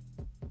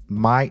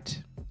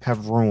might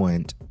have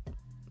ruined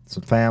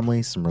some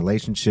families, some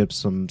relationships,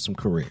 some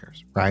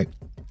careers, right?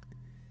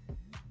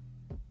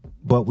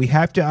 But we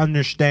have to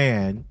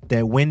understand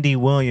that Wendy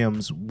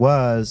Williams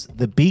was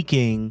the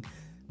beacon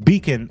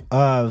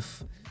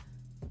of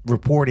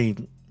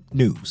reporting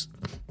news,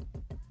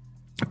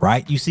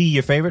 right? You see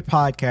your favorite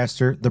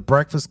podcaster, The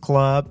Breakfast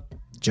Club,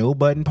 Joe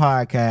Budden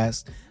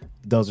podcast.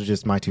 Those are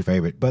just my two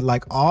favorite. But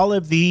like all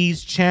of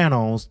these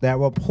channels that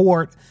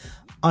report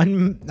I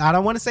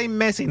don't want to say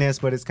messiness,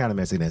 but it's kind of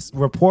messiness.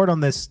 Report on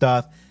this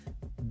stuff.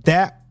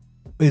 That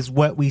is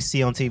what we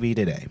see on TV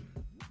today.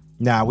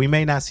 Now, we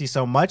may not see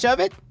so much of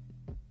it.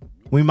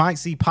 We might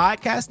see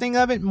podcasting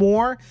of it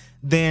more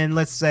than,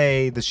 let's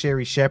say, the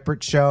Sherry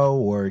Shepherd show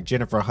or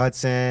Jennifer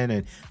Hudson.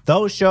 And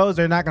those shows,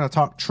 they're not going to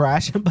talk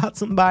trash about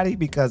somebody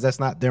because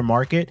that's not their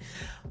market.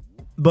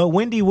 But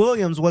Wendy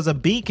Williams was a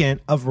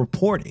beacon of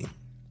reporting.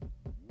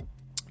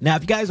 Now,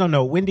 if you guys don't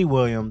know, Wendy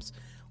Williams,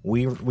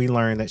 we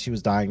learned that she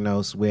was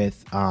diagnosed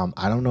with, I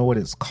don't know what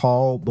it's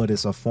called, but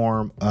it's a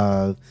form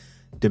of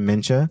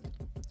dementia.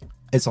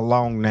 It's a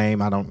long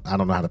name. I don't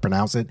know how to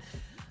pronounce it.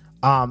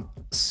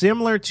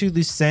 Similar to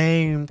the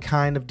same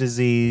kind of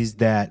disease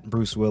that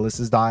Bruce Willis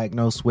is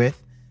diagnosed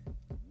with.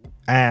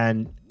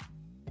 And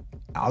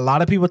a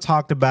lot of people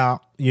talked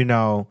about,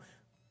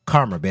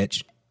 karma,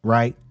 bitch,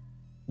 right?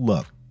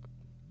 Look,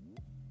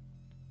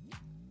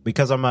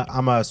 because I'm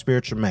a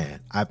spiritual man.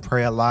 I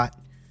pray a lot.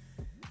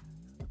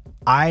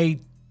 I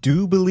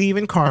do believe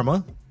in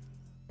karma,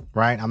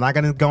 right? I'm not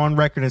going to go on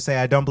record and say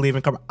I don't believe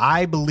in karma.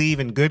 I believe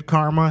in good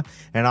karma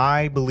and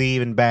I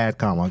believe in bad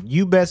karma.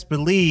 You best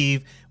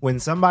believe when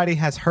somebody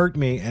has hurt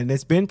me, and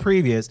it's been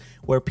previous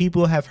where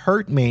people have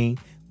hurt me,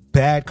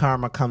 bad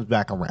karma comes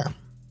back around.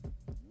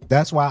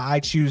 That's why I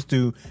choose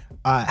to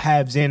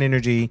have Zen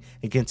energy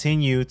and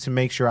continue to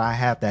make sure I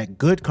have that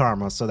good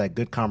karma so that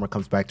good karma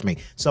comes back to me.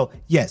 So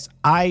yes,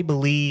 I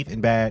believe in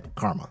bad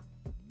karma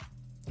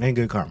and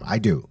good karma. I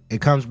do.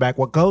 It comes back.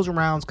 What goes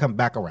around comes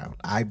back around.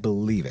 I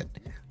believe it.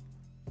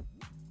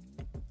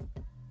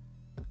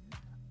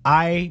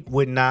 I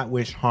would not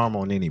wish harm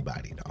on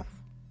anybody, though.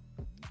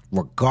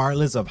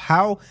 Regardless of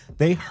how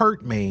they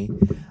hurt me,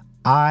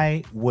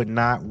 I would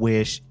not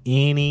wish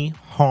any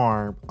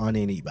harm on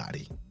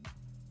anybody.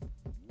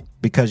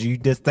 Because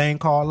this thing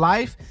called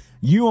life,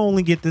 you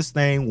only get this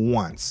thing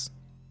once.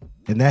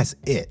 And that's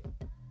it.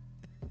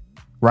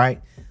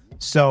 Right?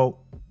 So,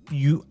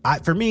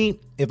 for me,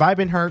 if I've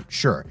been hurt,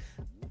 sure.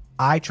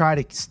 I try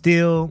to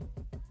still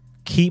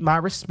keep my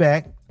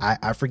respect.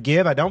 I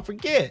forgive. I don't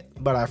forget,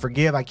 but I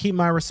forgive. I keep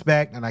my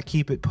respect and I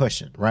keep it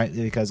pushing, right?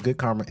 Because good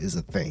karma is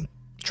a thing.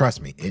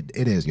 Trust me, it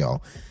is,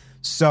 y'all.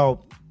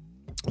 So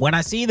when I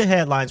see the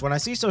headlines, when I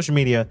see social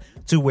media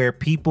to where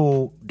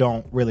people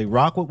don't really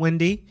rock with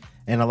Wendy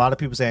and a lot of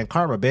people saying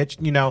karma, bitch,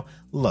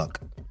 look,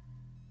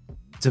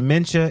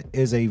 dementia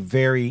is a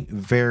very,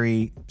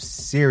 very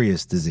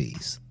serious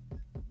disease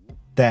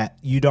that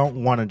you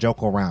don't want to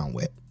joke around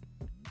with.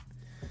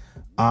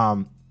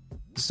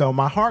 So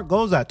my heart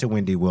goes out to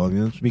Wendy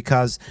Williams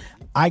because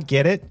I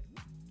get it.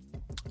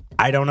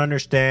 I don't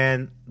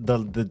understand the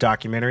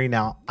documentary.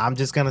 Now, I'm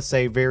just going to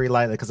say very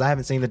lightly because I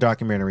haven't seen the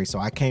documentary, so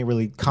I can't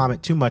really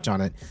comment too much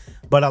on it.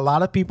 But a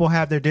lot of people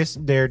have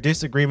their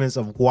disagreements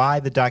of why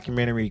the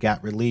documentary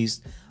got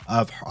released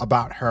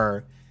about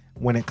her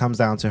when it comes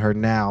down to her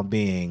now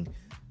being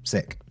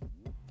sick,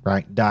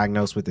 right?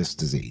 Diagnosed with this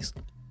disease.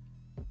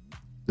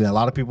 A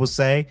lot of people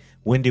say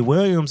Wendy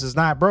Williams is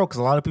not broke because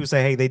a lot of people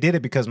say, hey, they did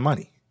it because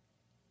money.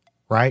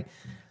 Right?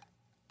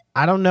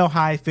 I don't know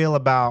how I feel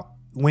about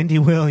Wendy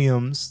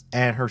Williams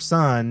and her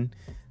son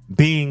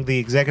being the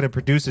executive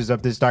producers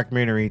of this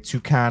documentary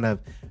to kind of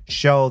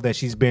show that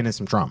she's been in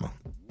some trauma.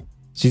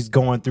 She's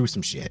going through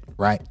some shit,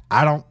 right?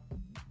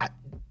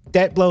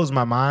 That blows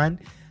my mind.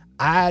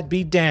 I'd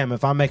be damned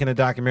if I'm making a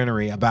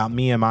documentary about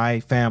me and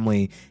my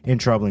family in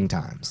troubling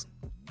times.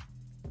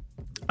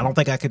 I don't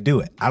think I could do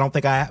it. I don't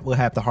think I will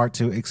have the heart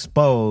to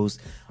expose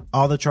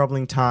all the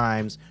troubling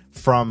times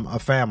from a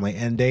family.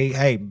 And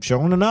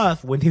showing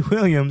enough, Wendy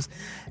Williams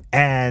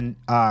and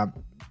her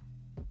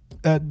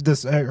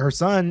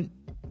son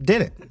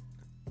did it.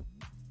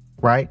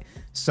 Right?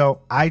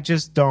 So I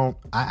just don't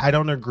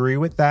agree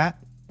with that.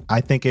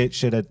 I think it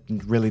should have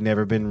really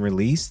never been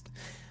released.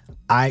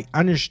 I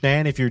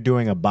understand if you're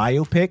doing a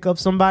biopic of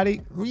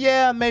somebody,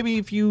 yeah, maybe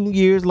a few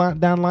years down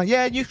the line,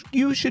 yeah,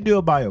 you should do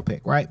a biopic,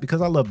 right? Because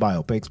I love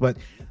biopics, but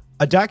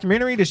a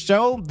documentary to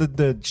show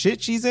the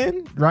shit she's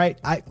in, right?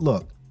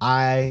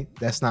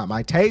 That's not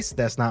my taste,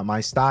 that's not my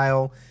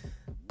style,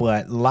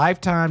 but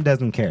Lifetime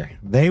doesn't care.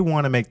 They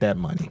want to make that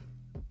money.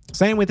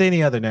 Same with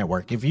any other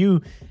network. If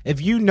you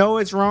know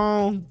it's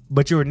wrong,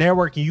 but you're a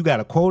network and you got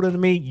a quota to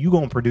meet, you're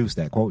going to produce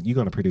that quote. You're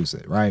going to produce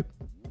it, right?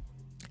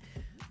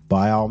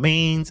 By all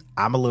means,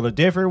 I'm a little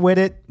different with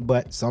it,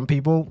 but some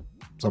people,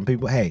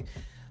 hey,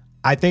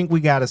 I think we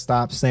got to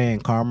stop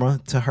saying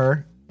karma to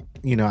her.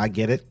 I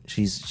get it.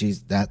 She's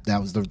that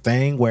was the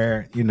thing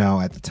where,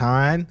 at the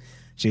time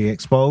she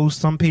exposed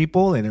some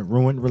people and it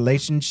ruined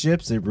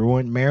relationships. It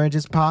ruined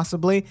marriages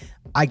possibly.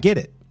 I get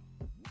it.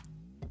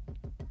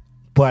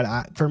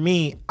 But for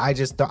me, I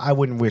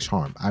wouldn't wish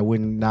harm. I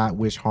would not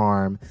wish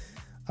harm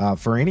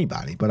for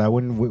anybody, but I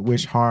wouldn't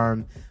wish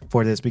harm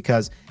for this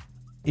because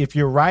if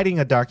you're writing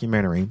a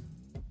documentary,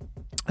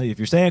 if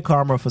you're saying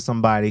karma for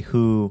somebody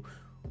who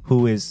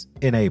is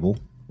unable,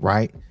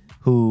 right?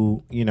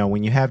 Who,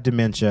 when you have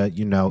dementia,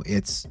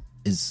 it's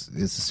a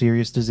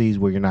serious disease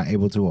where you're not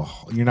able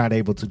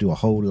to do a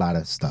whole lot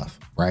of stuff,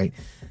 right?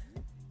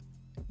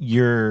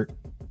 You're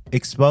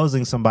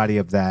exposing somebody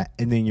of that,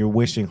 and then you're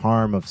wishing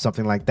harm of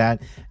something like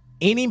that.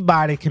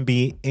 Anybody can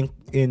be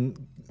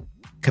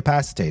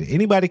incapacitated.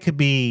 Anybody could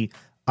be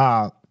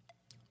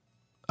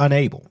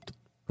unabled,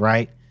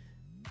 right?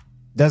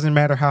 Doesn't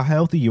matter how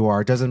healthy you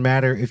are. Doesn't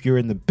matter if you're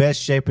in the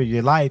best shape of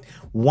your life.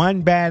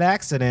 One bad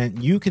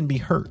accident, you can be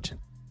hurt.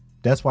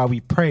 That's why we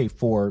pray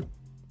for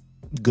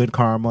good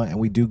karma, and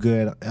we do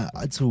good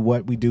to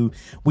what we do.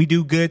 We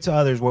do good to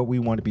others what we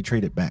want to be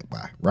treated back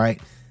by,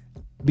 right?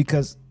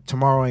 Because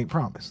tomorrow ain't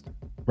promised,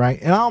 right?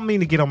 And I don't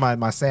mean to get on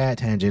my sad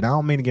tangent. I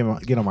don't mean to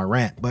get on my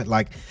rant, but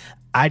like,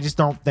 I just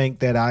don't think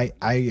that I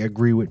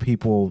agree with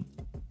people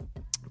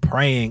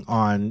praying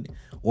on,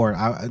 or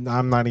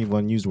I'm not even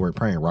going to use the word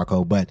praying,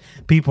 Rocco, but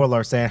people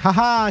are saying,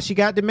 haha, she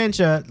got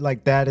dementia.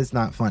 Like, that is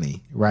not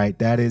funny, right?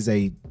 That is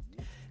a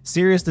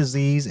serious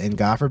disease, and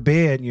God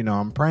forbid,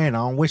 I'm praying, I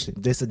don't wish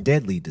it. This is a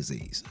deadly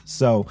disease.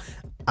 So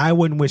I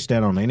wouldn't wish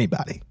that on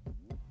anybody.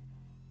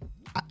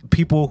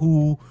 People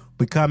who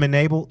become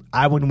enabled,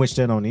 I wouldn't wish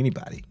that on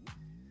anybody.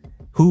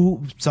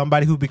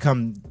 Somebody who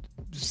become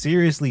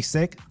seriously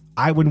sick,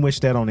 I wouldn't wish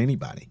that on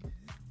anybody.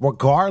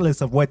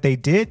 Regardless of what they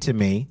did to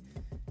me,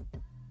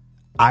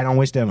 I don't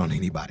wish that on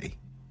anybody.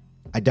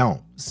 I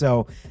don't.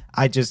 So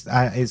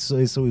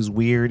it's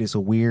weird. It's a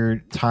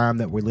weird time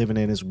that we're living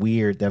in. It's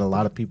weird that a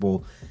lot of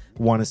people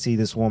want to see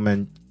this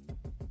woman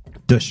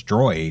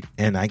destroyed.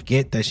 And I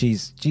get that she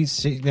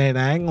and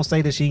I ain't gonna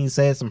say that she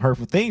said some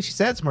hurtful things. She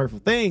said some hurtful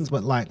things,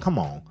 but like, come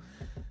on.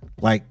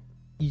 Like,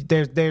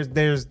 there's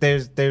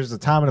a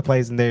time and a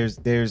place, and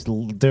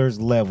there's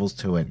levels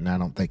to it, and I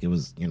don't think it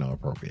was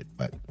appropriate.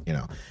 But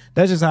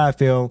that's just how I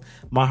feel.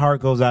 My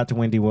heart goes out to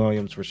Wendy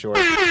Williams for sure.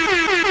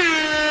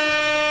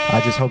 I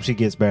just hope she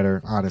gets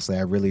better. Honestly,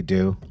 I really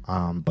do.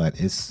 But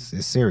it's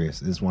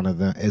serious. It's one of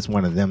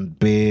them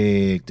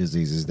big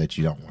diseases that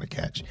you don't want to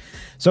catch.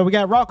 So we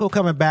got Rocco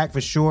coming back for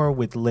sure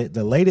with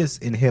the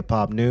latest in hip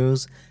hop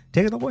news.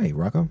 Take it away,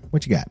 Rocco.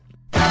 What you got?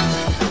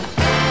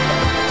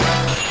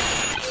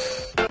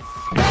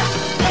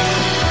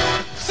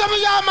 Some of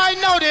y'all might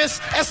know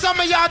this, and some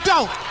of y'all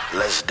don't.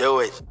 Let's do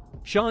it.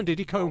 Sean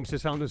Diddy Combs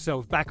has found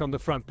himself back on the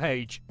front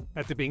page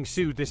after being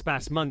sued this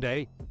past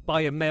Monday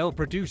by a male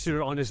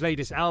producer on his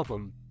latest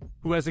album,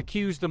 who has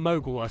accused the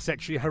mogul of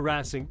sexually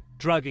harassing,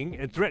 drugging,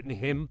 and threatening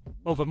him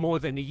over more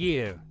than a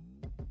year.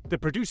 The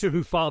producer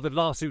who filed the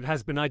lawsuit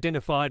has been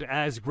identified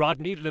as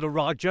Rodney Little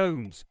Rod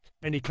Jones,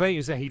 and he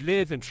claims that he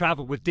lived and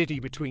traveled with Diddy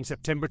between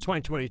September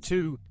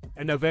 2022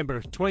 and November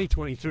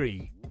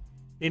 2023.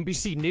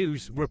 NBC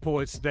News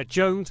reports that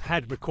Jones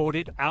had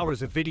recorded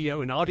hours of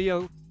video and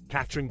audio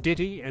capturing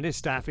Diddy and his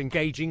staff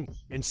engaging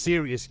in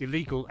serious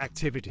illegal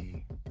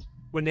activity.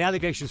 When the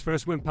allegations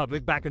first went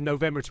public back in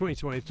November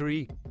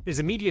 2023, his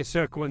immediate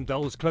circle and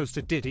those close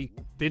to Diddy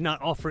did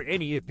not offer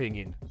any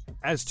opinion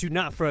as to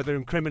not further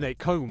incriminate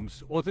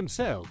Combs or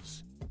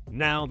themselves.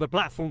 Now, the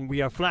platform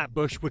We Are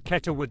Flatbush would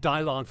kettle with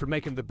Dylon for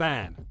making the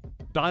ban.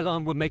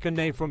 Dylon would make a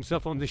name for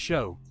himself on the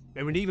show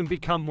and would even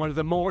become one of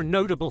the more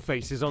notable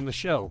faces on the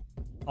show.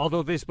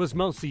 Although this was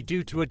mostly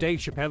due to a Dave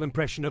Chappelle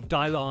impression of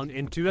Dylon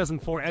in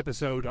 2004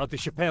 episode of The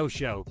Chappelle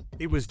Show,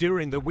 it was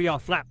during the We Are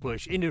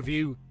Flatbush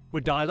interview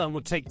where Dylon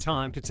would take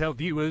time to tell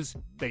viewers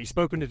that he's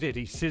spoken to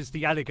Diddy since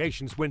the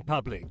allegations went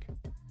public.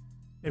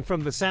 And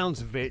from the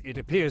sounds of it, it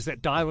appears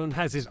that Dylon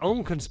has his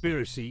own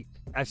conspiracy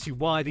as to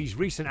why these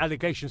recent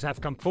allegations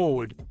have come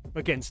forward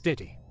against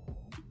Diddy.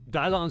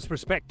 Dylon's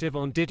perspective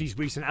on Diddy's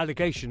recent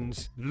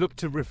allegations looked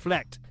to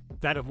reflect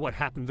that of what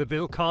happened to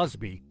Bill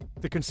Cosby,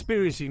 the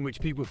conspiracy in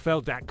which people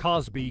felt that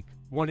Cosby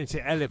wanted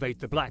to elevate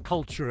the black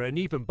culture and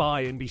even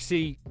buy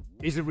NBC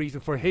is a reason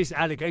for his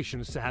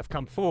allegations to have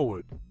come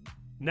forward.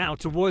 Now,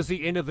 towards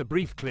the end of the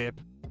brief clip,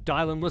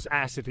 Dylon was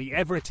asked if he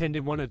ever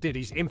attended one of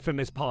Diddy's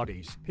infamous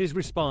parties. His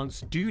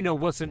response, "Do you know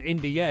what's an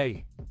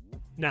NDA?"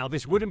 Now,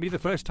 this wouldn't be the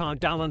first time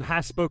Dylon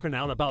has spoken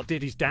out about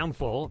Diddy's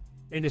downfall.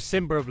 In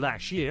December of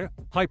last year,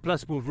 Hype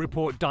Plus will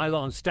report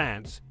Dylon's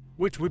stance,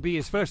 which would be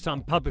his first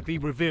time publicly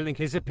revealing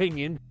his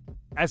opinion.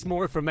 As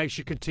more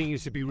information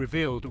continues to be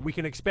revealed, we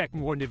can expect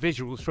more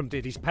individuals from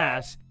Diddy's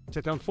past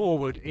to come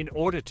forward in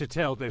order to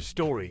tell their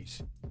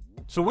stories.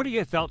 So what are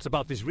your thoughts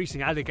about this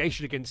recent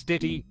allegation against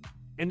Diddy,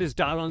 and does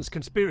Dylon's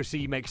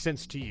conspiracy make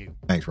sense to you?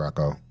 Thanks,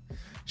 Rocco.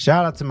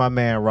 Shout out to my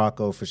man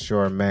Rocco for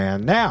sure,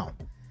 man. Now,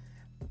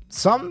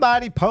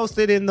 somebody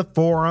posted in the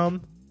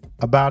forum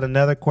about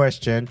another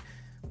question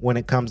when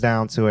it comes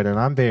down to it, and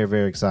I'm very,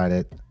 very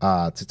excited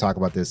to talk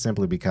about this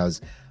simply because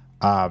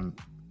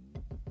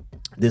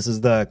this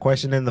is the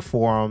question in the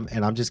forum,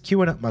 and I'm just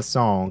queuing up my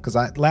song because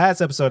last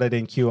episode I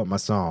didn't queue up my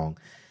song,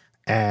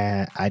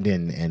 and I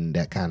didn't, and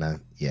that kind of,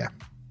 yeah,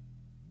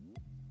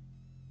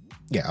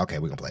 okay,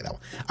 we're gonna play that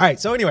one. All right,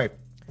 so anyway,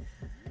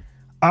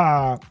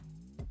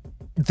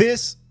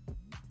 this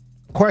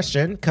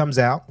question comes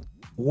out: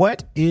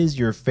 what is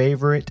your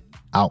favorite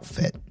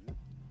outfit?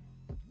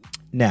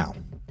 Now,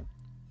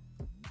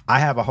 I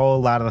have a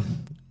whole lot of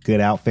good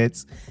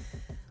outfits,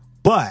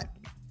 but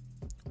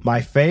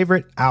my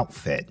favorite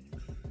outfit.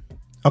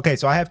 Okay,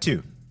 so I have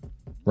two,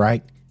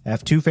 right? I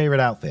have two favorite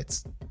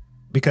outfits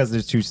because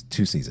there's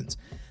two seasons.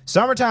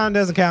 Summertime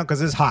doesn't count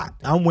because it's hot.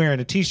 I'm wearing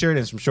a t-shirt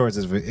and some shorts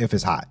if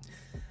it's hot.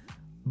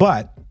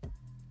 But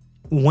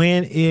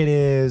when it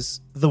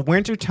is the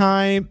winter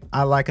time,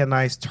 I like a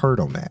nice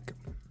turtleneck.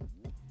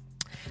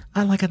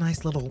 I like a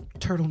nice little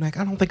turtleneck.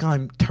 I don't think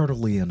I'm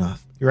turtley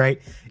enough,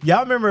 right?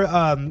 Y'all remember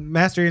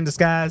Master in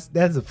Disguise?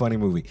 That's a funny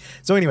movie.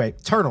 So anyway,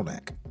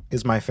 turtleneck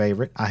is my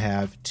favorite. I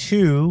have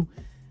 2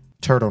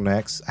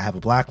 turtlenecks. I have a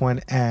black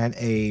one and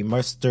a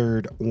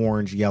mustard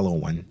orange yellow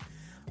one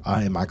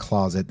in my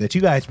closet that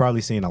you guys probably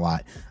seen a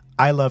lot.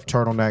 I love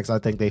turtlenecks. I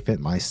think they fit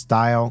my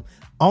style.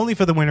 Only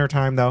for the winter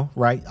time though,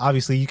 right?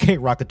 Obviously, you can't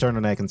rock a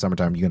turtleneck in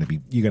summertime. You're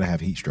gonna have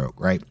heat stroke,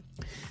 right?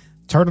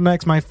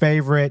 Turtleneck's my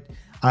favorite.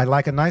 I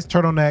like a nice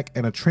turtleneck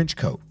and a trench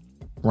coat,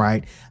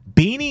 right?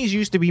 Beanies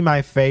used to be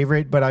my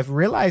favorite, but I've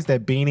realized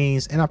that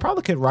beanies, and I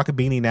probably could rock a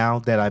beanie now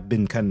that I've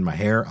been cutting my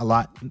hair a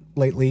lot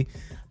lately.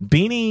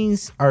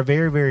 Beanies are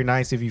very, very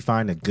nice if you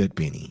find a good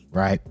beanie,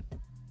 right?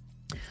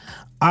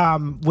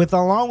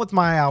 Along with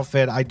my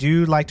outfit, I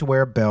do like to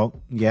wear a belt.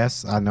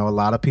 Yes, I know a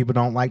lot of people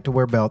don't like to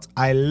wear belts.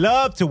 I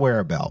love to wear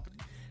a belt,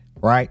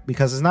 right?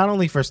 Because it's not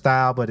only for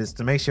style, but it's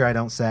to make sure I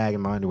don't sag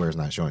and my underwear is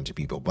not showing to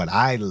people. But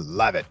I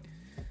love it.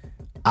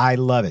 I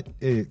love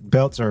it.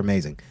 Belts are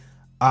amazing.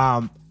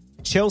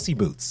 Chelsea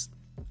boots.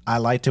 I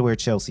like to wear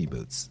Chelsea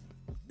boots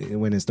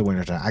when it's the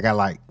winter time. I got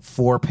like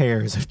 4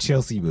 pairs of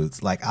Chelsea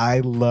boots. Like,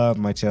 I love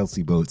my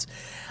Chelsea boots.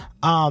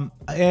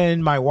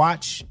 And my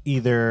watch,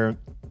 either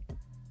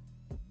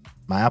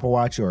my Apple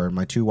Watch or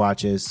my 2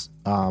 watches,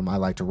 I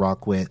like to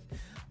rock with.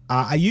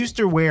 I used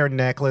to wear a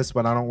necklace,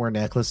 but I don't wear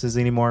necklaces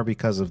anymore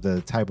because of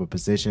the type of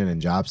position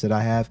and jobs that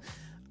I have.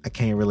 I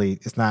can't really,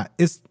 I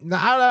don't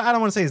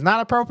want to say it's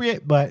not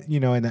appropriate, but you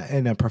know,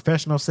 in a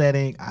professional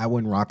setting, I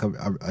wouldn't rock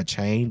a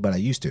chain, but I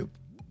used to.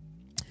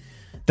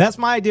 That's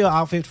my ideal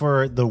outfit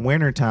for the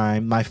winter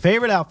time. My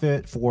favorite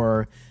outfit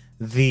for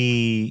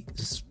the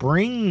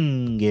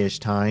springish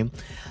time,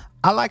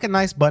 I like a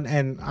nice button,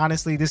 and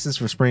honestly, this is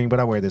for spring, but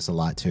I wear this a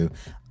lot too.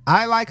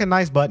 I like a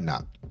nice button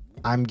up.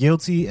 I'm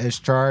guilty as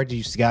charged.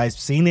 You guys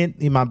seen it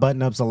in my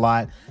button ups a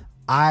lot.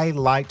 I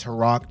like to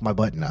rock my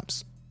button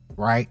ups,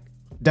 right?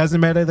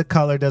 Doesn't matter the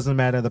color, doesn't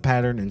matter the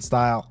pattern and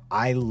style.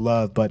 I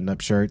love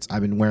button-up shirts.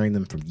 I've been wearing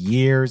them for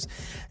years.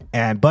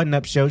 And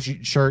button-up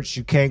shirts,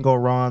 you can't go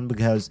wrong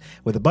because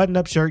with a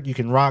button-up shirt, you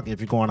can rock if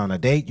you're going on a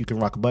date. You can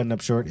rock a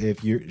button-up shirt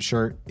if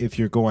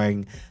you're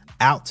going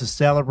out to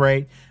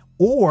celebrate.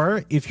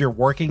 Or if you're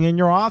working in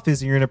your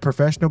office and you're in a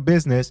professional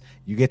business,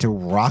 you get to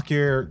rock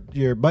your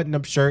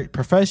button-up shirt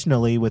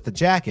professionally with a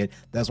jacket.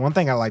 That's one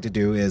thing I like to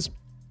do is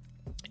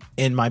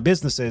in my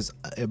businesses,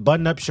 a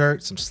button-up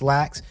shirt, some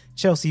slacks,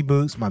 Chelsea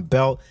boots, my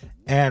belt,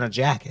 and a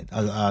jacket.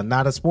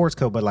 Not a sports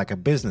coat, but like a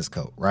business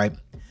coat, right?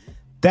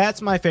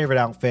 That's my favorite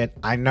outfit.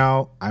 I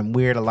know I'm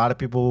weird. A lot of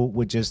people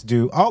would just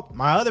do,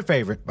 my other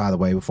favorite, by the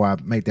way, before I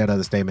make that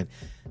other statement,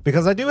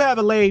 because I do have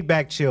a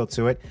laid-back chill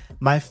to it.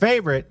 My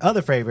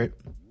other favorite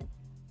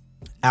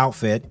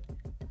outfit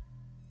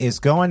is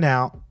going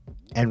out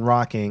and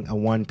rocking a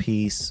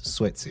one-piece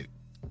sweatsuit.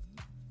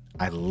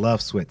 I love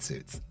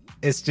sweatsuits.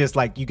 It's just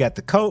like you got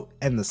the coat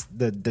and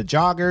the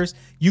joggers,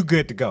 you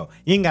good to go.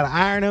 You ain't got to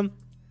iron them.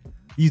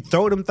 You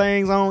throw them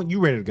things on, you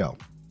ready to go.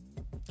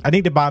 I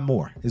need to buy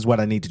more is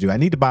what I need to do. I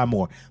need to buy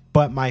more.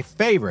 But my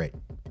favorite,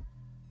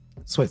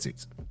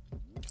 sweatsuits.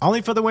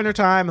 Only for the winter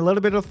time, a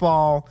little bit of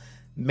fall,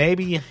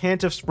 maybe a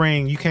hint of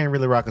spring. You can't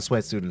really rock a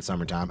sweatsuit in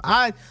summertime.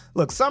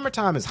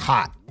 Summertime is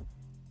hot,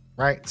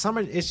 right?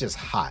 Summer, it's just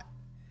hot.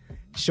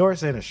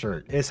 Shorts and a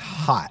shirt. It's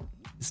hot.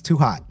 It's too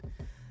hot.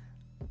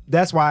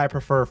 That's why I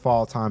prefer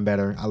fall time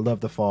better. I love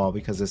the fall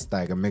because it's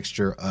like a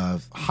mixture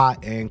of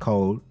hot and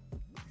cold.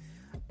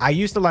 I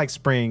used to like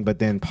spring, but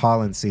then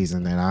pollen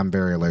season, and I'm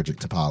very allergic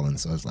to pollen,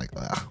 so it's like,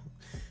 ugh.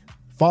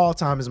 Fall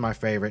time is my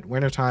favorite.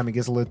 Winter time, it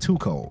gets a little too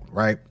cold,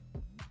 right?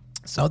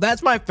 So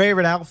that's my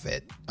favorite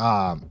outfit.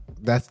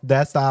 That's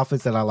the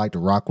outfits that I like to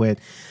rock with.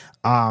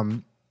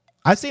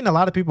 I've seen a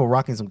lot of people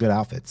rocking some good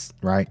outfits,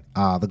 right?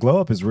 The glow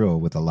up is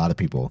real with a lot of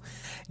people.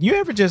 You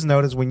ever just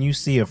notice when you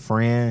see a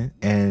friend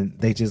and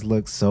they just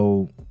look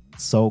so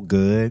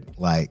good,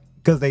 like,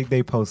 because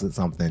they posted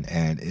something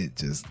and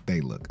they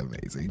look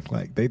amazing.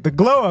 Like the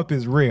glow up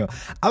is real.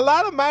 A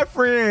lot of my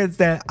friends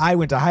that I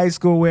went to high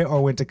school with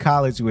or went to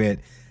college with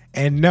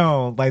and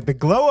know, like, the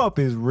glow up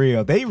is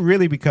real. They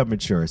really become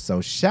mature.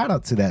 So shout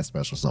out to that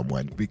special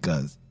someone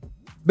because,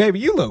 baby,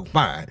 you look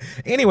fine.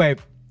 Anyway,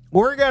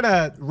 we're going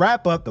to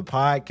wrap up the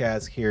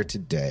podcast here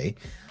today.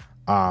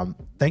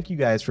 Thank you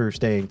guys for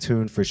staying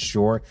tuned for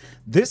sure.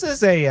 This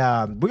is we're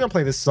going to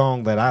play this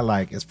song that I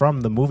like. It's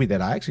from the movie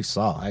that I actually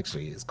saw.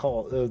 Actually, it's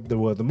called,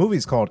 the movie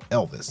is called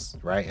Elvis,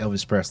 right?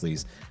 Elvis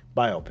Presley's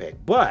biopic.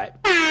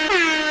 But get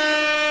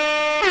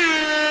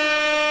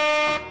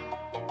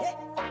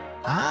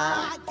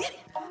it.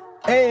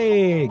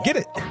 Hey, get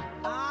it.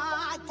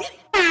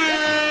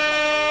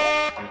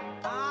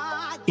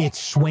 It's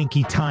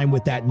swanky time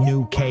with that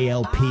new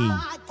K.L.P.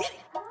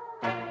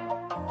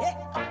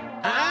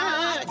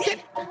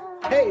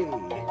 Hey.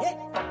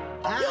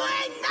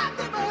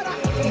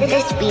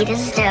 This beat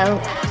is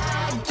dope.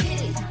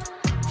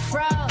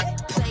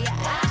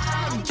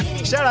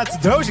 Shout out to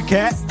Doja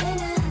Cat.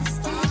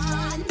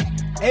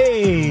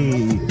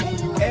 Hey.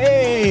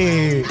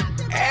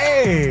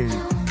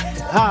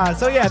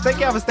 So yeah, thank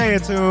y'all for staying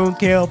tuned.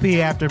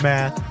 K.L.P.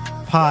 Aftermath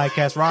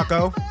Podcast.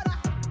 Rocco,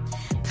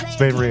 it's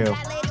been real.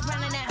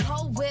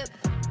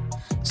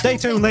 Stay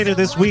tuned later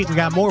this week. We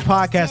got more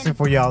podcasting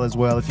for y'all as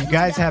well. If you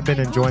guys have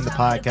been enjoying the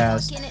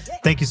podcast,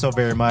 thank you so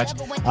very much.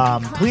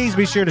 Please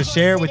be sure to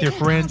share with your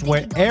friends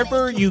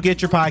wherever you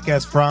get your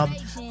podcast from.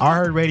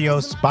 iHeart Radio,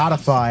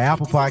 Spotify,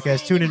 Apple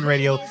Podcasts, TuneIn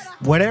Radio,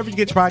 whatever you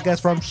get your podcast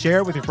from, share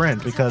it with your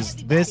friends because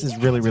this is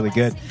really, really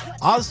good.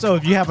 Also,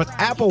 if you have an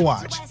Apple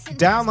Watch,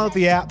 download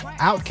the app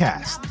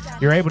Outcast.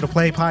 You're able to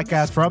play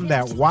podcasts from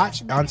that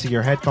watch onto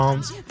your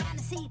headphones.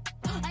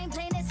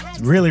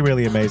 It's really,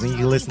 really amazing. You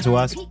can listen to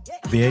us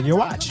via your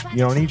watch. You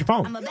don't need your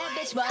phone.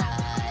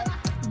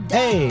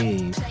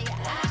 Hey.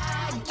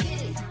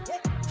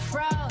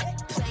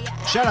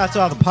 Shout out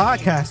to all the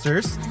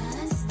podcasters.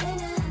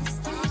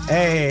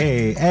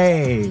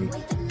 Hey.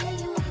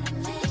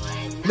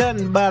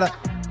 Nothing but a...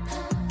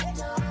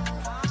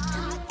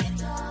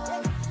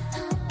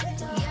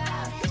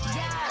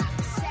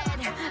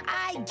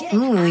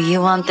 Ooh,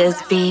 you want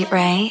this beat,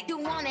 right?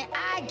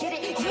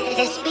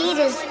 This beat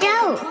is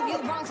dope.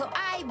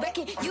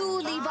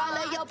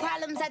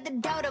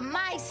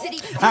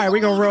 All right,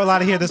 we're going to roll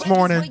out of here this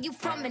morning.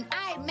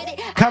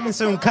 Coming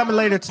soon, coming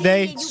later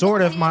today.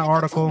 Sort of my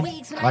article,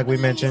 like we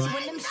mentioned.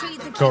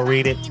 Go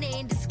read it.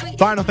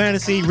 Final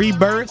Fantasy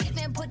Rebirth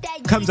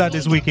comes out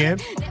this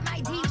weekend.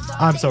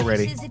 I'm so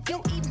ready.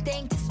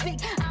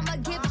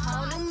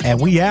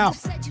 And we out.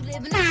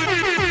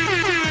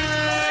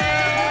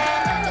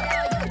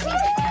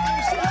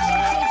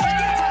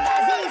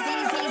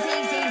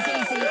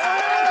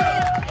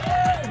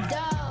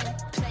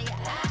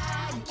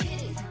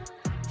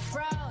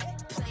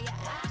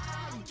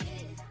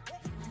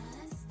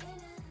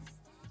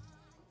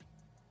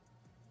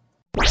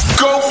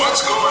 Go!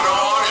 What's going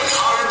on in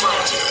Hot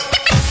Atlanta?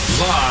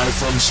 Live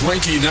from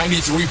Swanky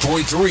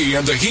 93.3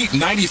 and the Heat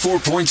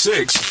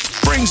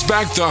 94.6 brings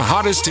back the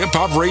hottest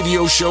hip-hop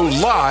radio show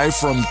live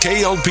from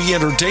K.L.P.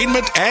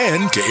 Entertainment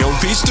and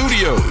K.L.P.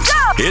 Studios.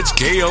 Go! It's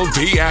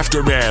K.L.P.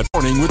 Aftermath.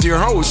 Morning with your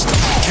host,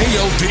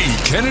 K.L.P.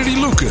 Kennedy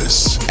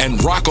Lucas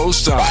and Rocco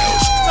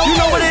Styles. You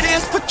know what it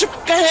is? Put your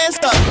hands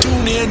up.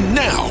 Tune in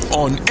now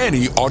on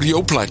any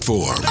audio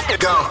platform.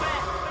 Go.